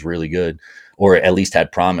movie was really good, or at least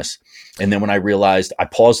had promise. And then when I realized, I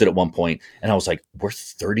paused it at one point, and I was like, we're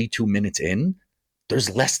 32 minutes in?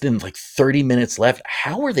 There's less than like 30 minutes left.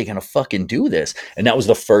 How are they going to fucking do this? And that was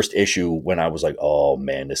the first issue when I was like, oh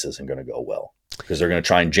man, this isn't going to go well, because they're going to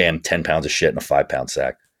try and jam 10 pounds of shit in a 5-pound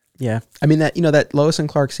sack. Yeah. I mean, that Lois and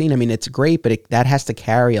Clark scene, I mean, it's great, but that has to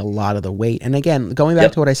carry a lot of the weight. And again, going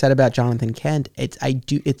back to what I said about Jonathan Kent,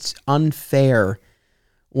 it's unfair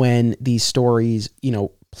when these stories,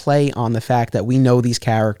 play on the fact that we know these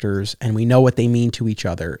characters and we know what they mean to each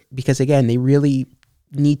other, because again, they really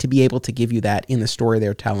need to be able to give you that in the story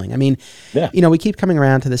they're telling. I mean, we keep coming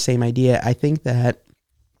around to the same idea. I think that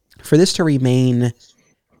for this to remain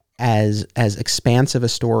as expansive a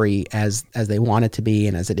story as they want it to be,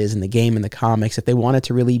 and as it is in the game and the comics, if they want it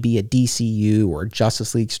to really be a DCU or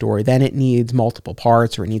Justice League story, then it needs multiple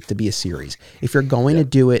parts, or it needs to be a series. If you're going to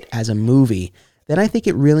do it as a movie, then I think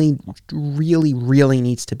it really, really, really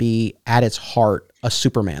needs to be at its heart a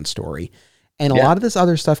Superman story. And a lot of this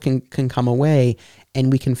other stuff can come away,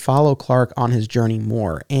 and we can follow Clark on his journey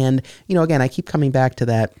more. And, again, I keep coming back to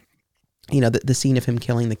that, the scene of him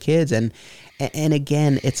killing the kids. And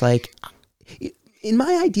again, it's like, in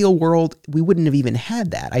my ideal world, we wouldn't have even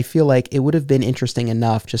had that. I feel like it would have been interesting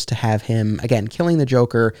enough just to have him, again, killing the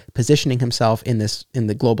Joker, positioning himself in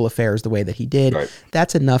the global affairs the way that he did. Right.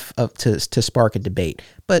 That's enough to spark a debate.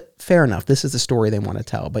 But fair enough. This is the story they want to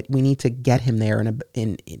tell. But we need to get him there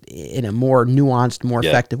in a more nuanced, more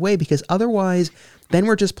effective way, because otherwise, then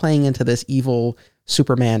we're just playing into this evil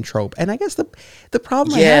Superman trope. And I guess the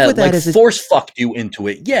problem I have with that is force fucked you into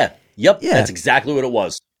it. Yeah. Yep. Yeah. That's exactly what it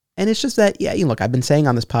was. And it's just that, look, I've been saying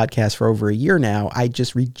on this podcast for over a year now, I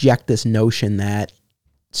just reject this notion that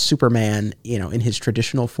Superman, in his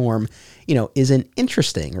traditional form, isn't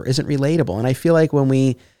interesting or isn't relatable. And I feel like when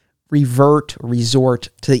we resort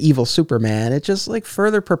to the evil Superman, it just like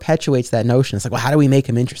further perpetuates that notion. It's like, well, how do we make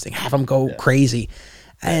him interesting? Have him go crazy.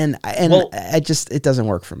 And it doesn't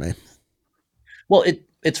work for me. Well,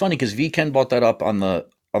 it's funny because Ken brought that up on the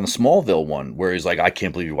Smallville one, where he's like, I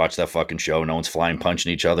can't believe you watched that fucking show. No one's flying,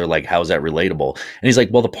 punching each other. Like, how's that relatable? And he's like,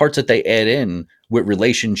 well, the parts that they add in with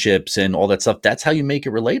relationships and all that stuff, that's how you make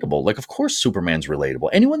it relatable. Like, of course, Superman's relatable.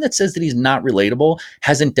 Anyone that says that he's not relatable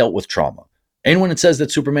hasn't dealt with trauma. Anyone that says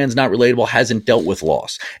that Superman's not relatable hasn't dealt with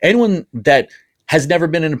loss. Anyone that has never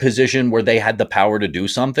been in a position where they had the power to do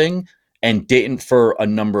something and didn't for a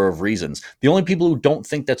number of reasons. The only people who don't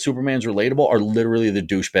think that Superman's relatable are literally the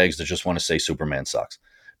douchebags that just want to say Superman sucks.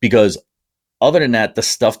 Because other than that, the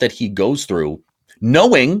stuff that he goes through,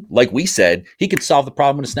 knowing, like we said, he could solve the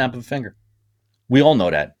problem with a snap of a finger. We all know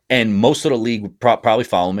that. And most of the league would probably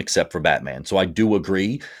follow him except for Batman. So I do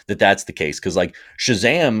agree that that's the case. Because like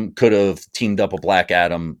Shazam could have teamed up with Black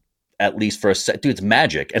Adam at least for a set. Dude, it's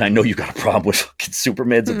magic. And I know you got a problem with fucking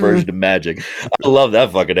Superman's a version of magic. I love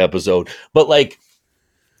that fucking episode. But like,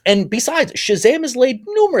 and besides, Shazam has laid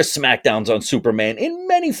numerous smackdowns on Superman in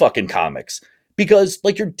many fucking comics. Because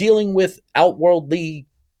like you're dealing with outworldly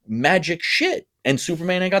magic shit, and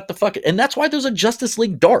Superman ain't got the fucking, and that's why there's a Justice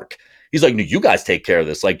League Dark. He's like, no, you guys take care of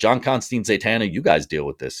this. Like John Constantine Zatanna, you guys deal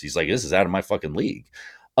with this. He's like, this is out of my fucking league.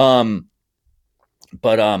 Yeah,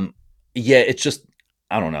 it's just,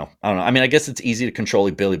 I don't know. I mean, I guess it's easy to control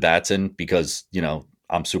like Billy Batson because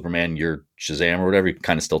I'm Superman, you're Shazam or whatever. You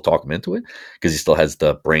kind of still talk him into it because he still has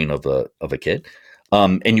the brain of a kid.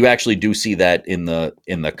 And you actually do see that in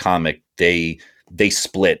the comic. They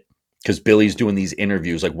split because Billy's doing these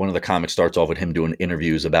interviews. Like one of the comics starts off with him doing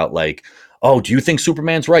interviews about like, oh, do you think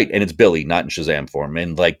Superman's right? And it's Billy, not in Shazam form.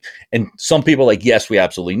 And some people are like, yes, we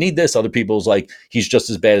absolutely need this. Other people's like, he's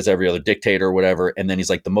just as bad as every other dictator or whatever. And then he's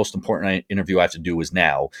like, the most important interview I have to do is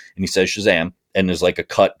now. And he says Shazam. And there's like a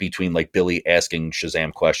cut between like Billy asking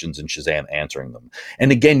Shazam questions and Shazam answering them.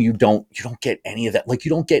 And again, you don't get any of that. Like you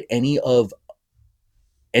don't get any of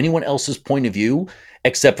anyone else's point of view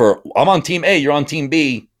except for I'm on team A, you're on team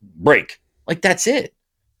B, break. Like that's it.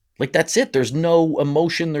 There's no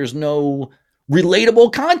emotion. There's no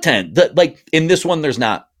relatable content that like in this one, there's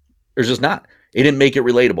just not, it didn't make it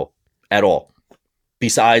relatable at all.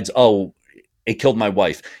 Besides, oh, it killed my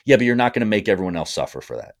wife. Yeah. But you're not going to make everyone else suffer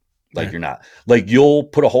for that. Like You're not like, you'll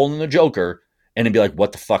put a hole in the Joker and it'd be like,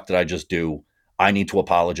 what the fuck did I just do? I need to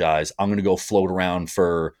apologize. I'm going to go float around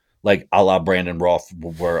for like a la Brandon Roth,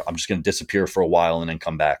 where I'm just going to disappear for a while and then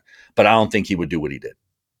come back. But I don't think he would do what he did.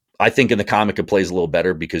 I think in the comic it plays a little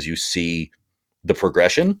better because you see the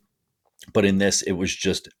progression. But in this, it was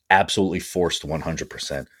just absolutely forced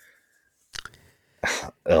 100%.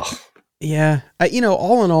 Ugh. Yeah.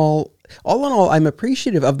 All in all, I'm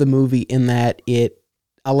appreciative of the movie in that it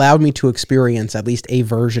allowed me to experience at least a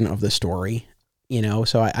version of the story.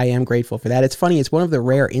 So I am grateful for that. It's funny. It's one of the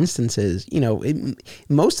rare instances,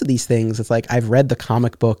 most of these things, it's like I've read the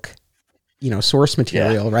comic book, source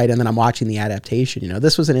material, right? And then I'm watching the adaptation.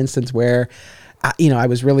 This was an instance where, I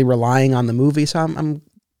was really relying on the movie. So I'm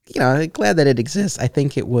glad that it exists. I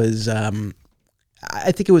think it was a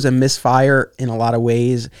misfire in a lot of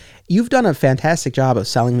ways. You've done a fantastic job of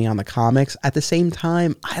selling me on the comics. At the same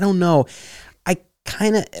time, I don't know.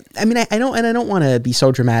 I don't want to be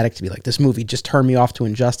so dramatic to be like, this movie just turned me off to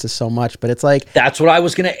Injustice so much, but it's like, that's what I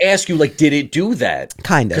was going to ask you. Like, did it do that?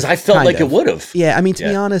 Kind of. Because I felt like it would have. Yeah. I mean, to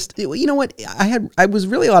be honest, you know what? I was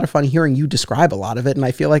really a lot of fun hearing you describe a lot of it. And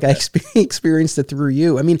I feel like I experienced it through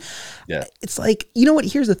you. I mean, it's like, you know what?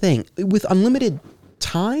 Here's the thing with unlimited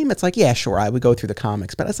time. It's like, yeah, sure. I would go through the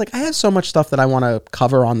comics, but it's like, I have so much stuff that I want to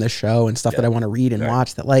cover on this show and stuff that I want to read and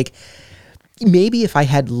watch that like, maybe if I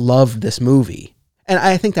had loved this movie, and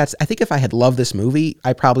I think if I had loved this movie,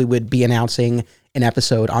 I probably would be announcing an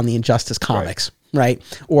episode on the Injustice comics, right?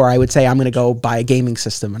 Or I would say I'm going to go buy a gaming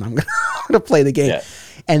system and I'm going to play the game. Yeah.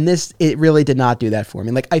 And it really did not do that for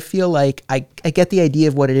me. Like, I feel like I get the idea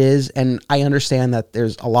of what it is, and I understand that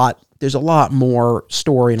there's a lot there's a lot more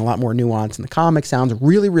story and a lot more nuance in the comic. Sounds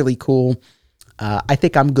really, really cool. I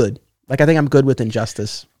think I'm good. Like, I think I'm good with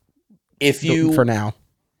Injustice. For now.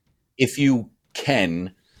 If you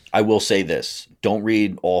can, I will say this. Don't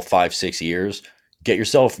read all 5-6 years. Get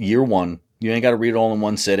yourself year one. You ain't got to read it all in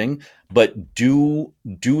one sitting, but do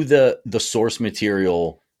the source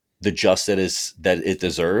material the justice that it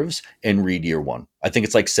deserves and read year one. I think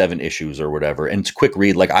it's like 7 issues or whatever. And it's a quick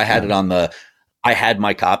read. Like I had I had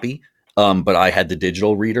my copy, but I had the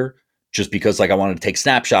digital reader just because like I wanted to take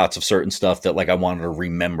snapshots of certain stuff that like I wanted to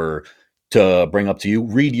remember to bring up to you.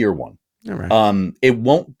 Read year one. All right. It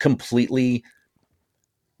won't completely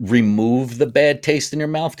remove the bad taste in your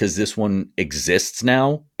mouth because this one exists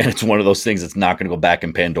now, and it's one of those things that's not going to go back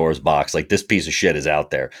in Pandora's box. Like this piece of shit is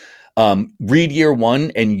out there. Read year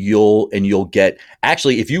one, and you'll get.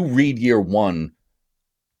 Actually, if you read year one,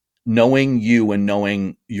 knowing you and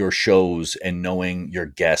knowing your shows and knowing your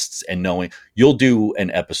guests and knowing you'll do an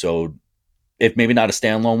episode, if maybe not a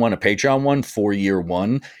standalone one, a Patreon one for year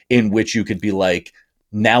one, in which you could be like,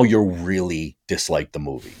 now you'll really dislike the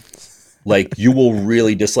movie. Like you will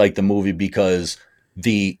really dislike the movie because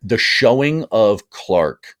the showing of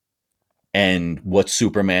Clark and what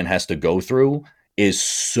Superman has to go through is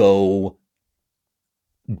so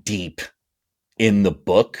deep in the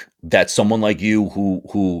book that someone like you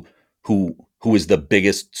who is the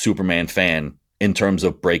biggest Superman fan in terms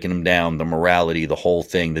of breaking him down, the morality, the whole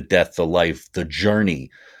thing, the death, the life, the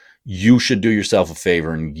journey, you should do yourself a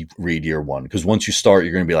favor and read year one. Because once you start,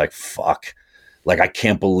 you're going to be like, fuck. Like, I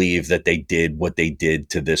can't believe that they did what they did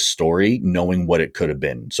to this story, knowing what it could have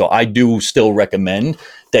been. So I do still recommend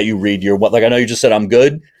that you read your what. Like, I know you just said I'm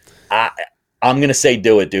good. I'm going to say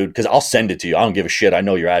do it, dude, because I'll send it to you. I don't give a shit. I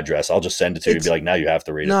know your address. I'll just send it to you and be like, now you have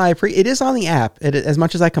to read it. No, it is on the app. As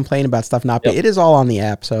much as I complain about stuff not being, it is all on the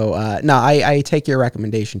app. So, I take your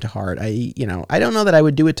recommendation to heart. I don't know that I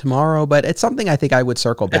would do it tomorrow, but it's something I think I would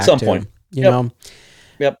circle back to. At some point. You know?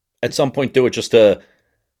 Yep. At some point, do it just to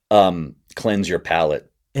cleanse your palate.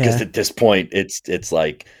 Because at this point, it's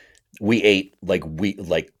like we ate like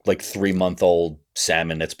 3-month-old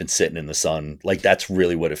salmon that's been sitting in the sun. Like that's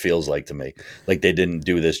really what it feels like to me. Like they didn't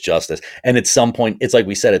do this justice. And at some point, it's like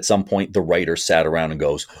we said, at some point the writer sat around and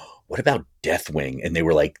goes, what about Deathwing? And they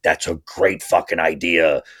were like, that's a great fucking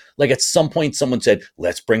idea. Like at some point someone said,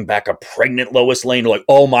 let's bring back a pregnant Lois Lane. Like,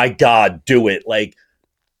 oh my God, do it. Like,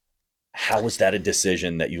 how was that a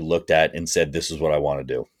decision that you looked at and said, this is what I want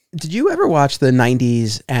to do? Did you ever watch the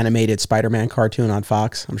 90s animated Spider-Man cartoon on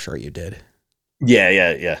Fox? I'm sure you did.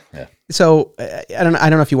 Yeah. So I don't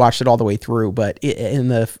know if you watched it all the way through, but in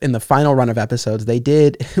the final run of episodes,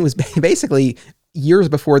 it was basically years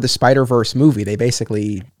before the Spider-Verse movie. They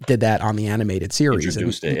basically did that on the animated series.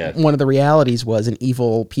 Introduced it, yeah. One of the realities was an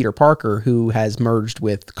evil Peter Parker who has merged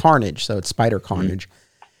with Carnage, so it's Spider Carnage. Mm-hmm.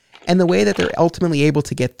 And the way that they're ultimately able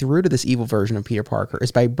to get through to this evil version of Peter Parker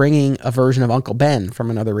is by bringing a version of Uncle Ben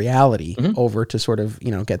from another reality over to sort of,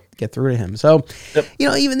 get through to him. So,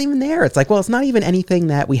 even there, it's like, well, it's not even anything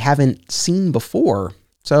that we haven't seen before.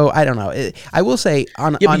 So I don't know. I will say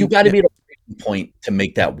but you got to be at a breaking point to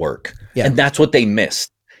make that work. Yeah. And that's what they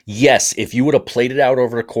missed. Yes. If you would have played it out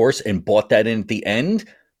over the course and bought that in at the end,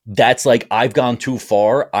 that's like, I've gone too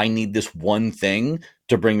far. I need this one thing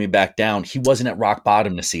to bring me back down. He wasn't at rock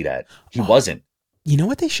bottom to see that. He wasn't. You know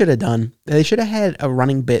what they should have done? They should have had a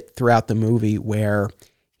running bit throughout the movie where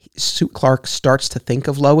Clark starts to think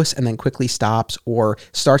of Lois and then quickly stops, or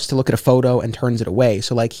starts to look at a photo and turns it away.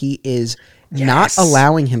 So like he is not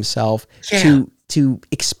allowing himself to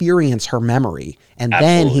experience her memory. And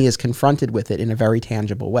then he is confronted with it in a very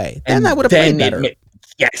tangible way. And that would have played better.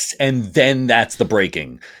 Yes. And then that's the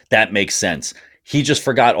breaking. That makes sense. He just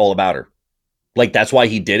forgot all about her. Like, that's why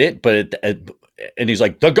he did it. But and he's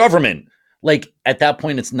like, the government. Like, at that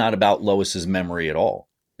point, it's not about Lois's memory at all.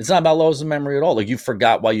 It's not about Lois's memory at all. Like, you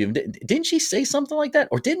forgot why didn't she say something like that?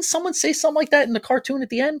 Or didn't someone say something like that in the cartoon at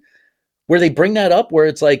the end? Where they bring that up, where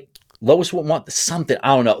it's like, Lois wouldn't want something.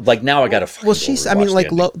 I don't know. Like, now I got to. Well,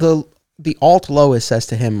 the alt Lois says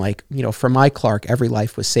to him, like, for my Clark, every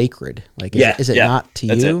life was sacred. Like, is it not to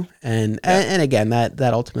you? And again, that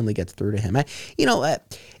ultimately gets through to him.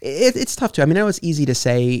 It's tough too. I mean, I know it's easy to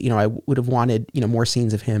say, I would have wanted, more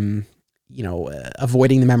scenes of him,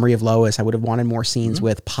 avoiding the memory of Lois. I would have wanted more scenes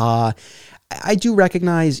with Pa. I do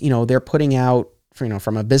recognize, they're putting out,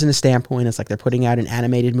 from a business standpoint, it's like they're putting out an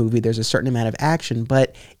animated movie. There's a certain amount of action,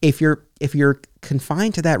 but if you're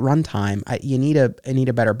confined to that runtime, you need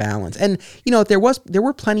a better balance. And there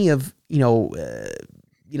were plenty of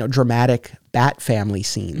dramatic Bat family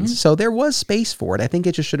scenes, so there was space for it. I think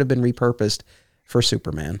it just should have been repurposed for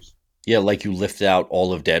Superman. Yeah, like you lift out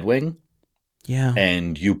all of Deadwing. Yeah.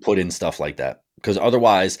 And you put in stuff like that. Because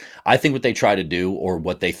otherwise, I think what they try to do or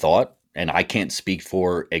what they thought, and I can't speak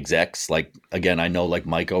for execs. Like, again, I know like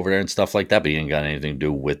Mike over there and stuff like that, but he ain't got anything to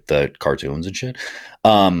do with the cartoons and shit.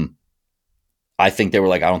 I think they were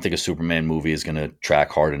like, I don't think a Superman movie is going to track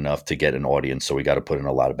hard enough to get an audience. So we got to put in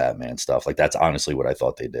a lot of Batman stuff. Like, that's honestly what I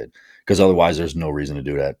thought they did. Because otherwise, there's no reason to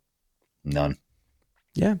do that. None.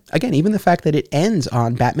 Yeah. Again, even the fact that it ends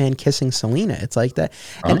on Batman kissing Selina, it's like that.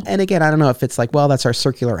 And again, I don't know if it's like, well, that's our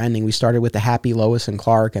circular ending. We started with the happy Lois and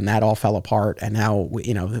Clark, and that all fell apart, and now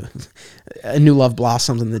a new love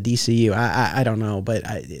blossoms in the DCU. I don't know, but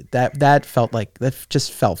that felt like that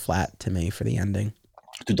just fell flat to me for the ending.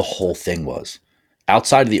 Dude, the whole thing was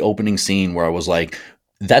outside of the opening scene where I was like,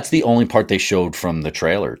 that's the only part they showed from the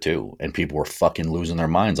trailer too, and people were fucking losing their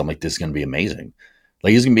minds. I'm like, this is gonna be amazing.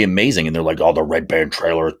 Like, it's going to be amazing. And they're like, oh, the Red Band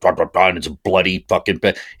trailer, blah, blah, blah, and it's a bloody fucking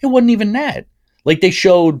bit. It wasn't even that. Like, they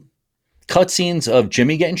showed cutscenes of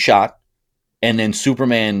Jimmy getting shot and then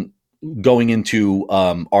Superman going into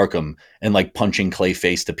Arkham and, like, punching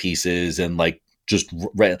Clayface to pieces and, like, just,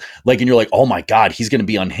 like, and you're like, oh, my God, he's going to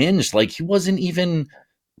be unhinged. Like, he wasn't even,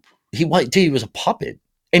 he was a puppet.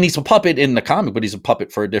 And he's a puppet in the comic, but he's a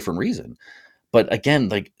puppet for a different reason. But, again,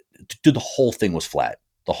 like, dude, the whole thing was flat.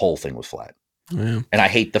 The whole thing was flat. Yeah. And I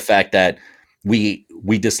hate the fact that we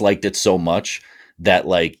disliked it so much that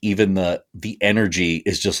like even the energy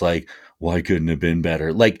is just like, why couldn't it have been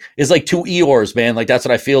better? Like, it's like two Eeyores, man. Like, that's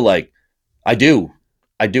what I feel like. I do.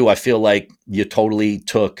 I feel like you totally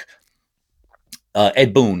took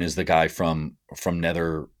Ed Boon is the guy from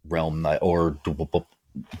NetherRealm, or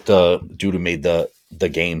the dude who made the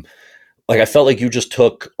game. Like, I felt like you just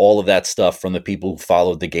took all of that stuff from the people who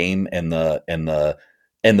followed the game and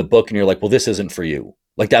the book, and you're like, well, this isn't for you.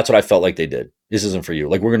 Like, that's what I felt like they did. This isn't for you.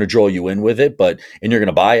 Like, we're going to draw you in with it, and you're going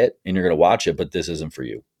to buy it and you're going to watch it, but this isn't for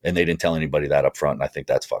you. And they didn't tell anybody that up front. And I think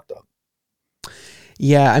that's fucked up.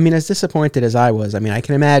 Yeah. I mean, as disappointed as I was, I mean, I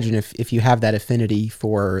can imagine if you have that affinity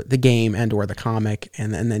for the game and or the comic,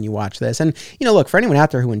 and then you watch this, and look, for anyone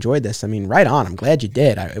out there who enjoyed this, I mean, right on. I'm glad you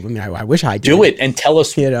did. I wish I did. Do it and tell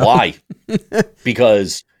us why.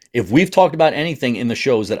 Because if we've talked about anything in the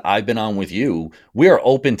shows that I've been on with you, we are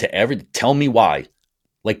open to everything. Tell me why.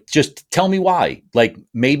 Like, just tell me why. Like,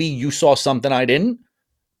 maybe you saw something I didn't.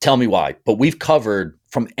 Tell me why. But we've covered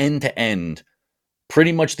from end to end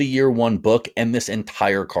pretty much the year one book and this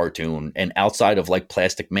entire cartoon. And outside of like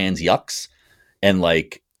Plastic Man's yucks and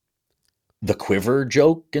like the Quiver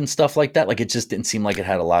joke and stuff like that, like, it just didn't seem like it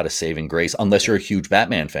had a lot of saving grace unless you're a huge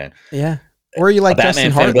Batman fan. Yeah. Or you like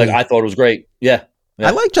Justin Hartley. Like, I thought it was great. Yeah. I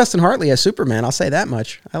like Justin Hartley as Superman. I'll say that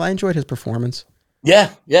much. I enjoyed his performance. Yeah.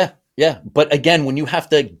 But again, when you have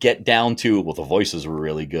to get down to, well, the voices were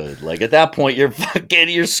really good. Like, at that point,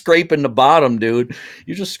 you're scraping the bottom, dude.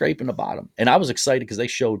 You're just scraping the bottom. And I was excited because they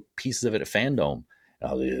showed pieces of it at Fandom.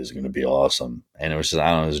 Oh, it is going to be awesome. And it was just, I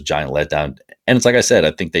don't know, it was a giant letdown. And it's like I said, I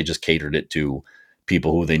think they just catered it to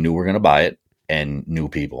people who they knew were going to buy it and new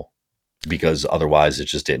people, because otherwise it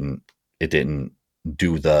didn't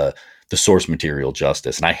do the source material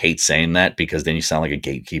justice. And I hate saying that because then you sound like a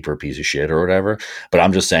gatekeeper, piece of shit or whatever. But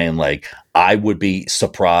I'm just saying, like, I would be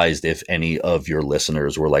surprised if any of your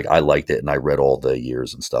listeners were like, I liked it and I read all the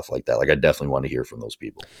years and stuff like that. Like, I definitely want to hear from those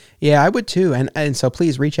people. Yeah, I would too. And so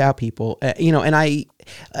please reach out, people. And I,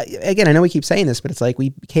 again, I know we keep saying this, but it's like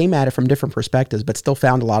we came at it from different perspectives, but still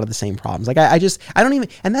found a lot of the same problems. Like, I don't even,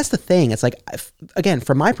 and that's the thing. It's like, again,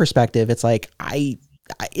 from my perspective, it's like,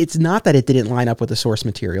 it's not that it didn't line up with the source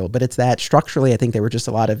material, but it's that structurally, I think there were just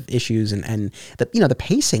a lot of issues, and the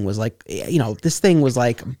pacing was like, this thing was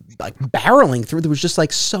like barreling through. There was just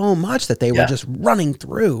like so much that they were just running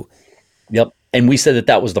through. Yep. And we said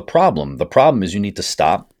that was the problem. The problem is you need to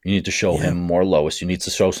stop. You need to show him more Lois. You need to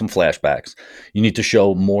show some flashbacks. You need to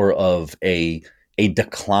show more of a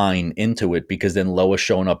decline into it, because then Lois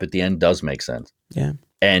showing up at the end does make sense. Yeah.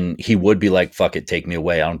 And he would be like, fuck it, take me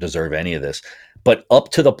away. I don't deserve any of this. But up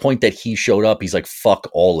to the point that he showed up, he's like, fuck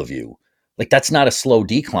all of you. Like, that's not a slow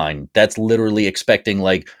decline. That's literally expecting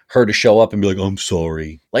like her to show up and be like, I'm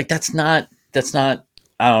sorry. Like, that's not, I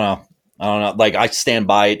don't know. Like, I stand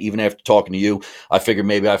by it. Even after talking to you, I figured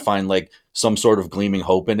maybe I find like some sort of gleaming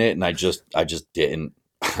hope in it. And I just didn't.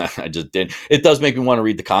 I just didn't. It does make me want to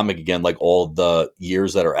read the comic again, like all the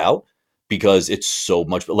years that are out, because it's so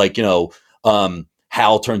much like,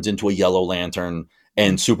 Hal turns into a Yellow Lantern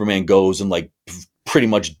and Superman goes and like pretty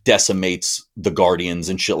much decimates the Guardians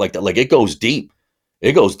and shit like that. Like, it goes deep.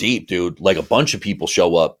 It goes deep, dude. Like, a bunch of people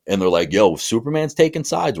show up and they're like, yo, if Superman's taking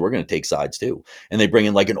sides, we're going to take sides too. And they bring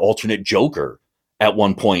in like an alternate Joker at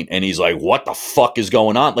one point, and he's like, what the fuck is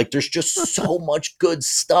going on? Like, there's just so much good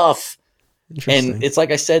stuff. And it's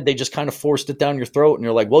like I said, they just kind of forced it down your throat, and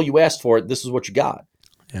you're like, well, you asked for it. This is what you got.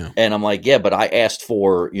 Yeah. And I'm like, yeah, but I asked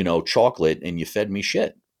for, chocolate, and you fed me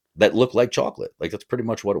shit that looked like chocolate. Like, that's pretty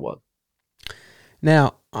much what it was.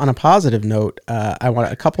 Now, on a positive note, I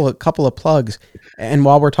want a couple of plugs. And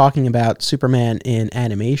while we're talking about Superman in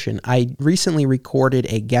animation, I recently recorded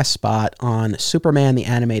a guest spot on Superman the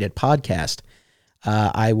Animated Podcast.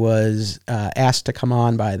 I was asked to come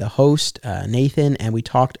on by the host, Nathan, and we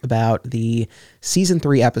talked about the season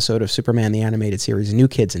 3 episode of Superman the Animated Series, New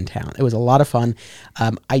Kids in Town. It was a lot of fun.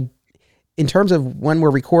 In terms of when we're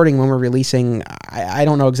recording, when we're releasing, I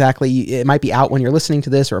don't know exactly. It might be out when you're listening to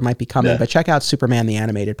this, or it might be coming, but check out Superman the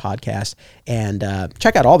Animated Podcast, and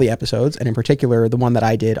check out all the episodes, and in particular, the one that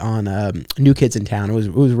I did on New Kids in Town. It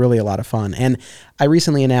was really a lot of fun. And I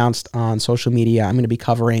recently announced on social media I'm going to be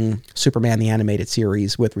covering Superman the Animated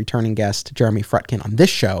Series with returning guest Jeremy Frutkin on this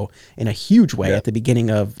show in a huge way at the beginning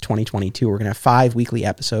of 2022. We're going to have 5 weekly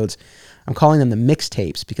episodes. I'm calling them the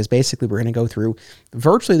mixtapes because basically we're going to go through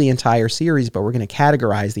virtually the entire series, but we're going to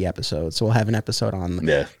categorize the episodes. So we'll have an episode on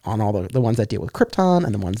all the ones that deal with Krypton,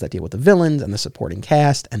 and the ones that deal with the villains and the supporting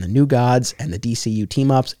cast and the new gods and the DCU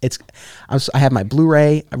team-ups. I have my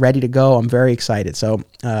Blu-ray ready to go. I'm very excited. So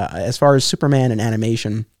as far as Superman and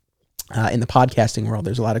animation in the podcasting world,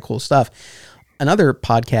 there's a lot of cool stuff. Another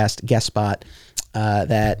podcast guest spot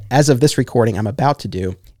that, as of this recording, I'm about to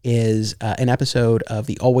do is an episode of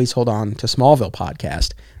the Always Hold On to Smallville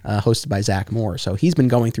podcast, hosted by Zach Moore. So he's been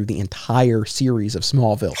going through the entire series of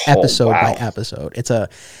Smallville, episode by episode.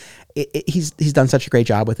 He's done such a great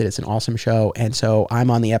job with it. It's an awesome show. And so I'm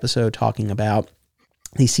on the episode talking about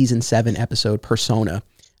the season 7 episode Persona,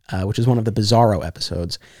 which is one of the Bizarro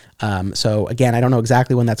episodes. So again, I don't know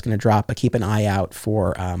exactly when that's going to drop, but keep an eye out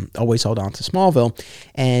for Always Hold On to Smallville.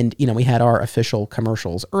 And, we had our official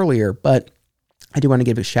commercials earlier, but I do want to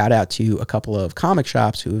give a shout out to a couple of comic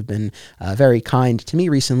shops who have been very kind to me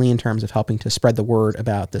recently in terms of helping to spread the word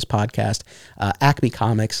about this podcast. Acme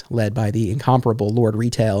Comics, led by the incomparable Lord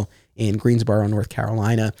Retail in Greensboro, North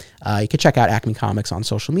Carolina. You can check out Acme Comics on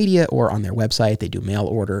social media or on their website. They do mail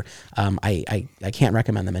order. I can't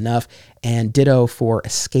recommend them enough. And ditto for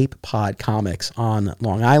Escape Pod Comics on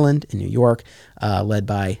Long Island in New York, led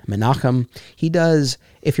by Menachem. He does,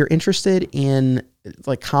 if you're interested in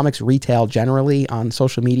like comics retail generally on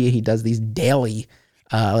social media, he does these daily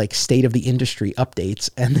like state of the industry updates,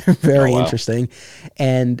 and they're very interesting.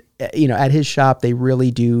 And at his shop, they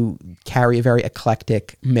really do carry a very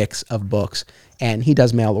eclectic mix of books, and he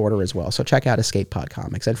does mail order as well. So check out Escape Pod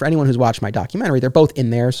Comics. And for anyone who's watched my documentary, they're both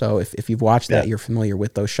in there. So if you've watched that, you're familiar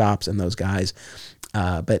with those shops and those guys.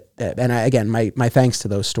 Again, my thanks to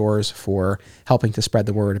those stores for helping to spread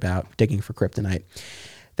the word about Digging for Kryptonite.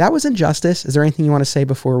 That was Injustice. Is there anything you want to say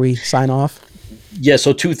before we sign off? Yeah,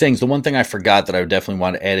 so 2 things. The one thing I forgot that I would definitely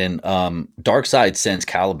want to add in, Darkseid sends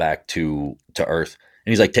Kalibak to Earth,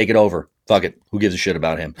 and he's like, take it over. Fuck it. Who gives a shit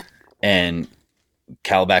about him? And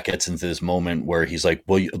Kalibak gets into this moment where he's like,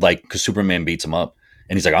 well, because Superman beats him up,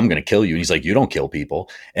 and he's like, I'm going to kill you. And he's like, you don't kill people.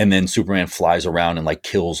 And then Superman flies around and like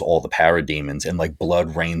kills all the parademons, and like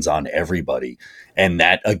blood rains on everybody. And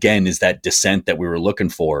that, again, is that descent that we were looking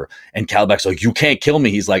for. And Kalibak's like, you can't kill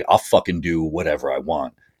me. He's like, I'll fucking do whatever I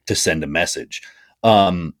want to send a message.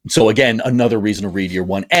 So again, another reason to read year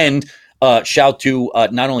 1. And shout to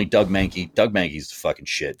not only Doug Mahnke. Doug Mahnke's fucking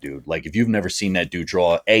shit, dude. Like, if you've never seen that dude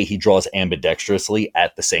draw, he draws ambidextrously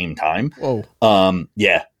at the same time. Whoa.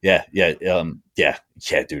 Yeah,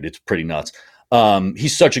 dude, it's pretty nuts.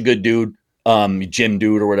 He's such a good dude. Jim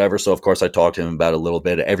dude or whatever. So of course I talked to him about a little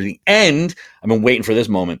bit of everything. And I've been waiting for this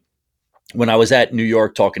moment. When I was at New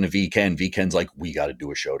York talking to V-Ken's like, we got to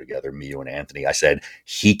do a show together, me, you, and Anthony. I said,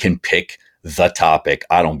 he can pick the topic.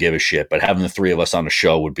 I don't give a shit, but having the 3 of us on a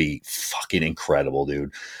show would be fucking incredible,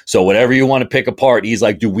 dude. So whatever you want to pick apart, he's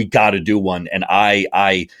like, dude, we got to do one. And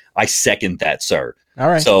I second that, sir. All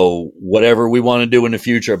right. So whatever we want to do in the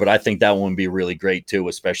future, but I think that one would be really great too,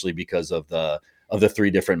 especially because of the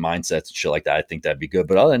 3 different mindsets and shit like that. I think that'd be good.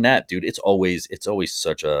 But other than that, dude, it's always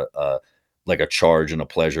such a charge and a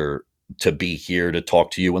pleasure to be here to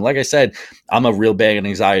talk to you. And like I said, I'm a real bad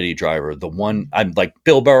anxiety driver. The one I'm like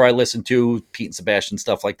Bill Burr, I listen to Pete and Sebastian,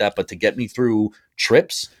 stuff like that. But to get me through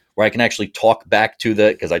trips where I can actually talk back to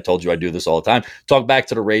because I told you I do this all the time, talk back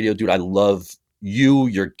to the radio, dude. I love you,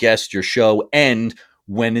 your guest, your show. And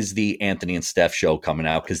when is the Anthony and Steph show coming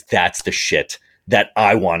out? Because that's the shit that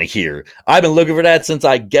I want to hear. I've been looking for that since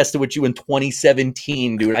I guessed it with you in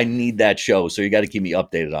 2017, dude. I need that show. So you got to keep me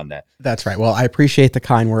updated on that. That's right. Well, I appreciate the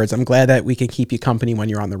kind words. I'm glad that we can keep you company when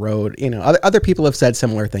you're on the road. You know, other people have said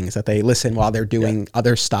similar things, that they listen while they're doing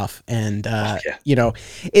other stuff. And, you know,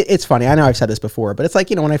 it's funny. I know I've said this before, but it's like,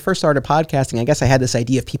 you know, when I first started podcasting, I guess I had this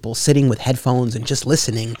idea of people sitting with headphones and just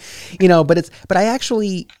listening, you know, but I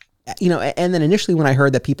actually, you know, and then initially when I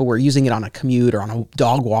heard that people were using it on a commute or on a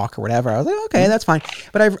dog walk or whatever, I was like, okay, that's fine.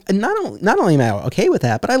 But I've not only am I okay with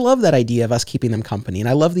that, but I love that idea of us keeping them company. And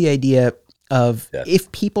I love the idea of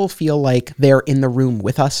if people feel like they're in the room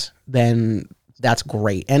with us, then that's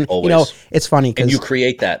great. And always. You know, it's funny because you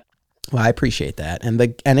create that. Well, I appreciate that. And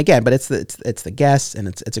again, but it's the guests, and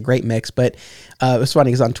it's a great mix. But it was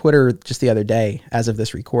funny because on Twitter just the other day, as of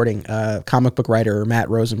this recording, comic book writer Matt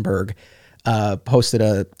Rosenberg posted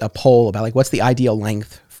a poll about like, what's the ideal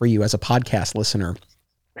length for you as a podcast listener?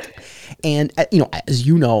 And you know, as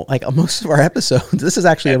you know, like most of our episodes, this is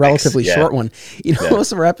actually a relatively short one. You know,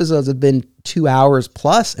 most of our episodes have been 2 hours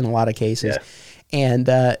plus in a lot of cases. And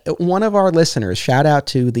one of our listeners, shout out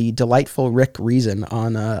to the delightful Rick Reason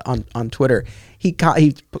on Twitter. He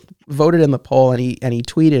voted in the poll, and he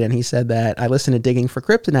tweeted, and he said that I listened to Digging for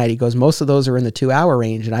Kryptonite. He goes, most of those are in the 2 hour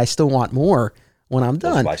range, and I still want more when I'm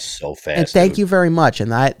done. By so fast. And thank you very much.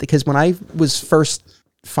 And because when I was first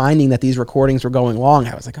finding that these recordings were going long,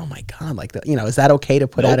 I was like, oh my God, like, you know, is that okay to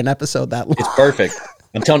put out an episode that long? It's perfect.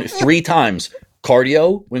 I'm telling you, 3 times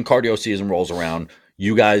cardio, when cardio season rolls around,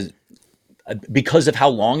 you guys, because of how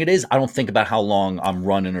long it is, I don't think about how long I'm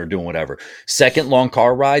running or doing whatever. Second, long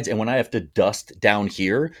car rides. And when I have to dust down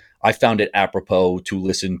here, I found it apropos to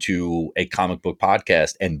listen to a comic book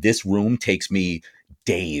podcast. And this room takes me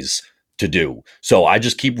days to do. So I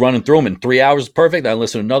just keep running through them, and 3 hours is perfect. I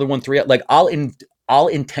listen to another one, 3 hours. Like I'll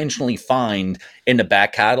intentionally find in the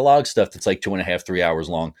back catalog stuff that's like 2.5, 3 hours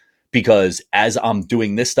long, because as I'm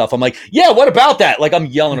doing this stuff, I'm like, yeah, what about that? Like I'm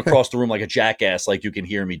yelling across the room like a jackass, like you can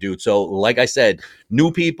hear me, dude. So like I said,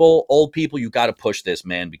 new people, old people, you got to push this,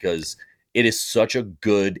 man, because it is such a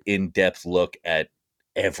good in-depth look at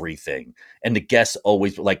everything. And the guests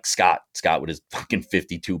always, like Scott with his fucking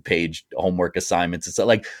 52-page homework assignments. It's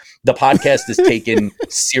like the podcast is taken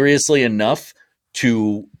seriously enough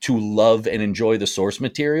to love and enjoy the source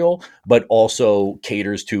material, but also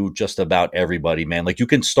caters to just about everybody, man. Like you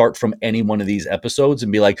can start from any one of these episodes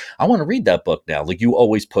and be like, I want to read that book now. Like you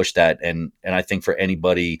always push that. And I think for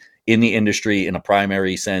anybody in the industry in a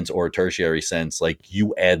primary sense or a tertiary sense, like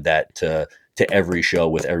you add that to every show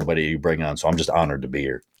with everybody you bring on. So I'm just honored to be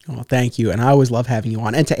here. Well, thank you. And I always love having you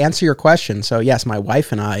on. And to answer your question, so yes, my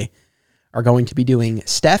wife and I are going to be doing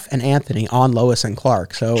Steph and Anthony on Lois and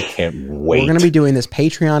Clark. So can't wait. We're going to be doing this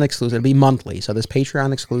Patreon exclusive. It'll be monthly. So this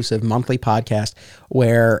Patreon exclusive monthly podcast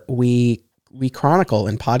where we chronicle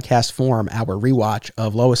in podcast form our rewatch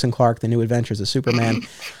of Lois and Clark, The New Adventures of Superman.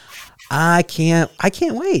 I can't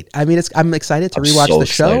wait. I mean, I'm excited to rewatch the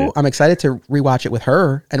show. I'm excited to rewatch it with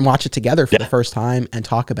her and watch it together for the first time and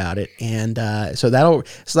talk about it. And so that'll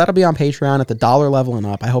be on Patreon at the $1 level and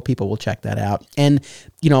up. I hope people will check that out. And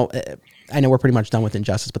you know, I know we're pretty much done with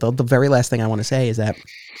Injustice, but the very last thing I want to say is that,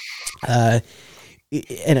 and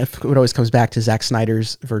it always comes back to Zack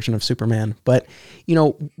Snyder's version of Superman. But you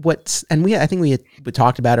know I think we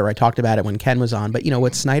talked about it, or I talked about it when Ken was on. But you know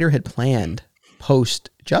what Snyder had planned post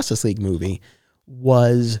Justice League movie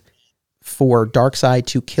was for Darkseid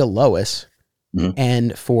to kill Lois,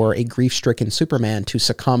 and for a grief-stricken Superman to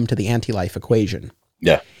succumb to the anti-life equation.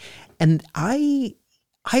 Yeah, and I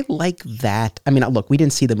like that. I mean, look, we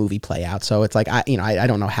didn't see the movie play out, so it's like I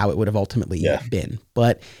don't know how it would have ultimately been.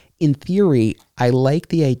 But in theory, I like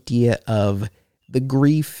the idea of the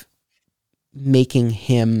grief making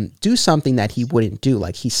him do something that he wouldn't do.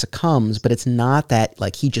 Like he succumbs, but it's not that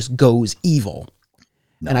like he just goes evil.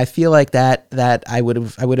 No. And I feel like that I would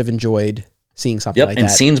have enjoyed seeing something like that.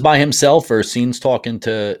 And scenes by himself, or scenes talking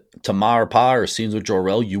to Ma or Pa, or scenes with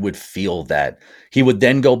Jor-El, you would feel that. He would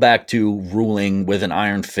then go back to ruling with an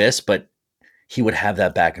iron fist, but he would have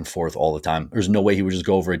that back and forth all the time. There's no way he would just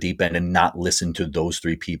go over a deep end and not listen to those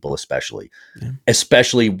 3 people, especially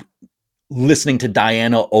listening to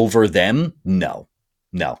Diana over them. No,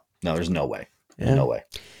 there's no way. Yeah. No way.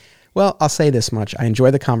 Well, I'll say this much. I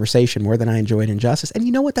enjoy the conversation more than I enjoyed Injustice. And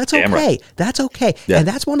you know what? That's okay. Right. That's okay. Yeah. And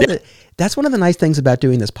that's one of the nice things about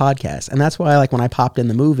doing this podcast. And that's why, like, when I popped in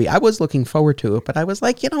the movie, I was looking forward to it, but I was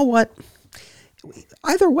like, you know what?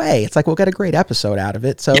 Either way, it's like we'll get a great episode out of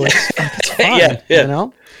it. So it's fine, you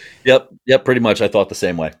know? Yep, pretty much. I thought the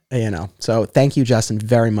same way. You know, so thank you, Justin,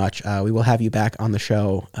 very much. We will have you back on the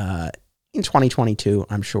show, in 2022,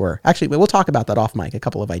 I'm sure. Actually, we'll talk about that off mic, a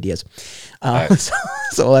couple of ideas. Right.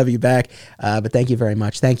 So we'll have you back. But thank you very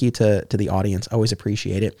much. Thank you to the audience. Always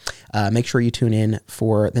appreciate it. Make sure you tune in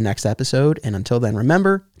for the next episode. And until then,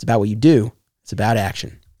 remember, it's about what you do. It's about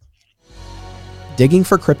action. Digging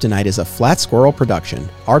for Kryptonite is a Flat Squirrel production.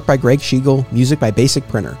 Art by Greg Schiegel, music by Basic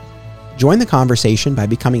Printer. Join the conversation by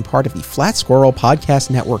becoming part of the Flat Squirrel Podcast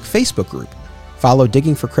Network Facebook group. Follow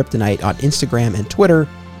Digging for Kryptonite on Instagram and Twitter,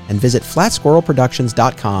 and visit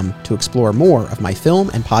flatsquirrelproductions.com to explore more of my film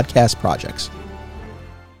and podcast projects.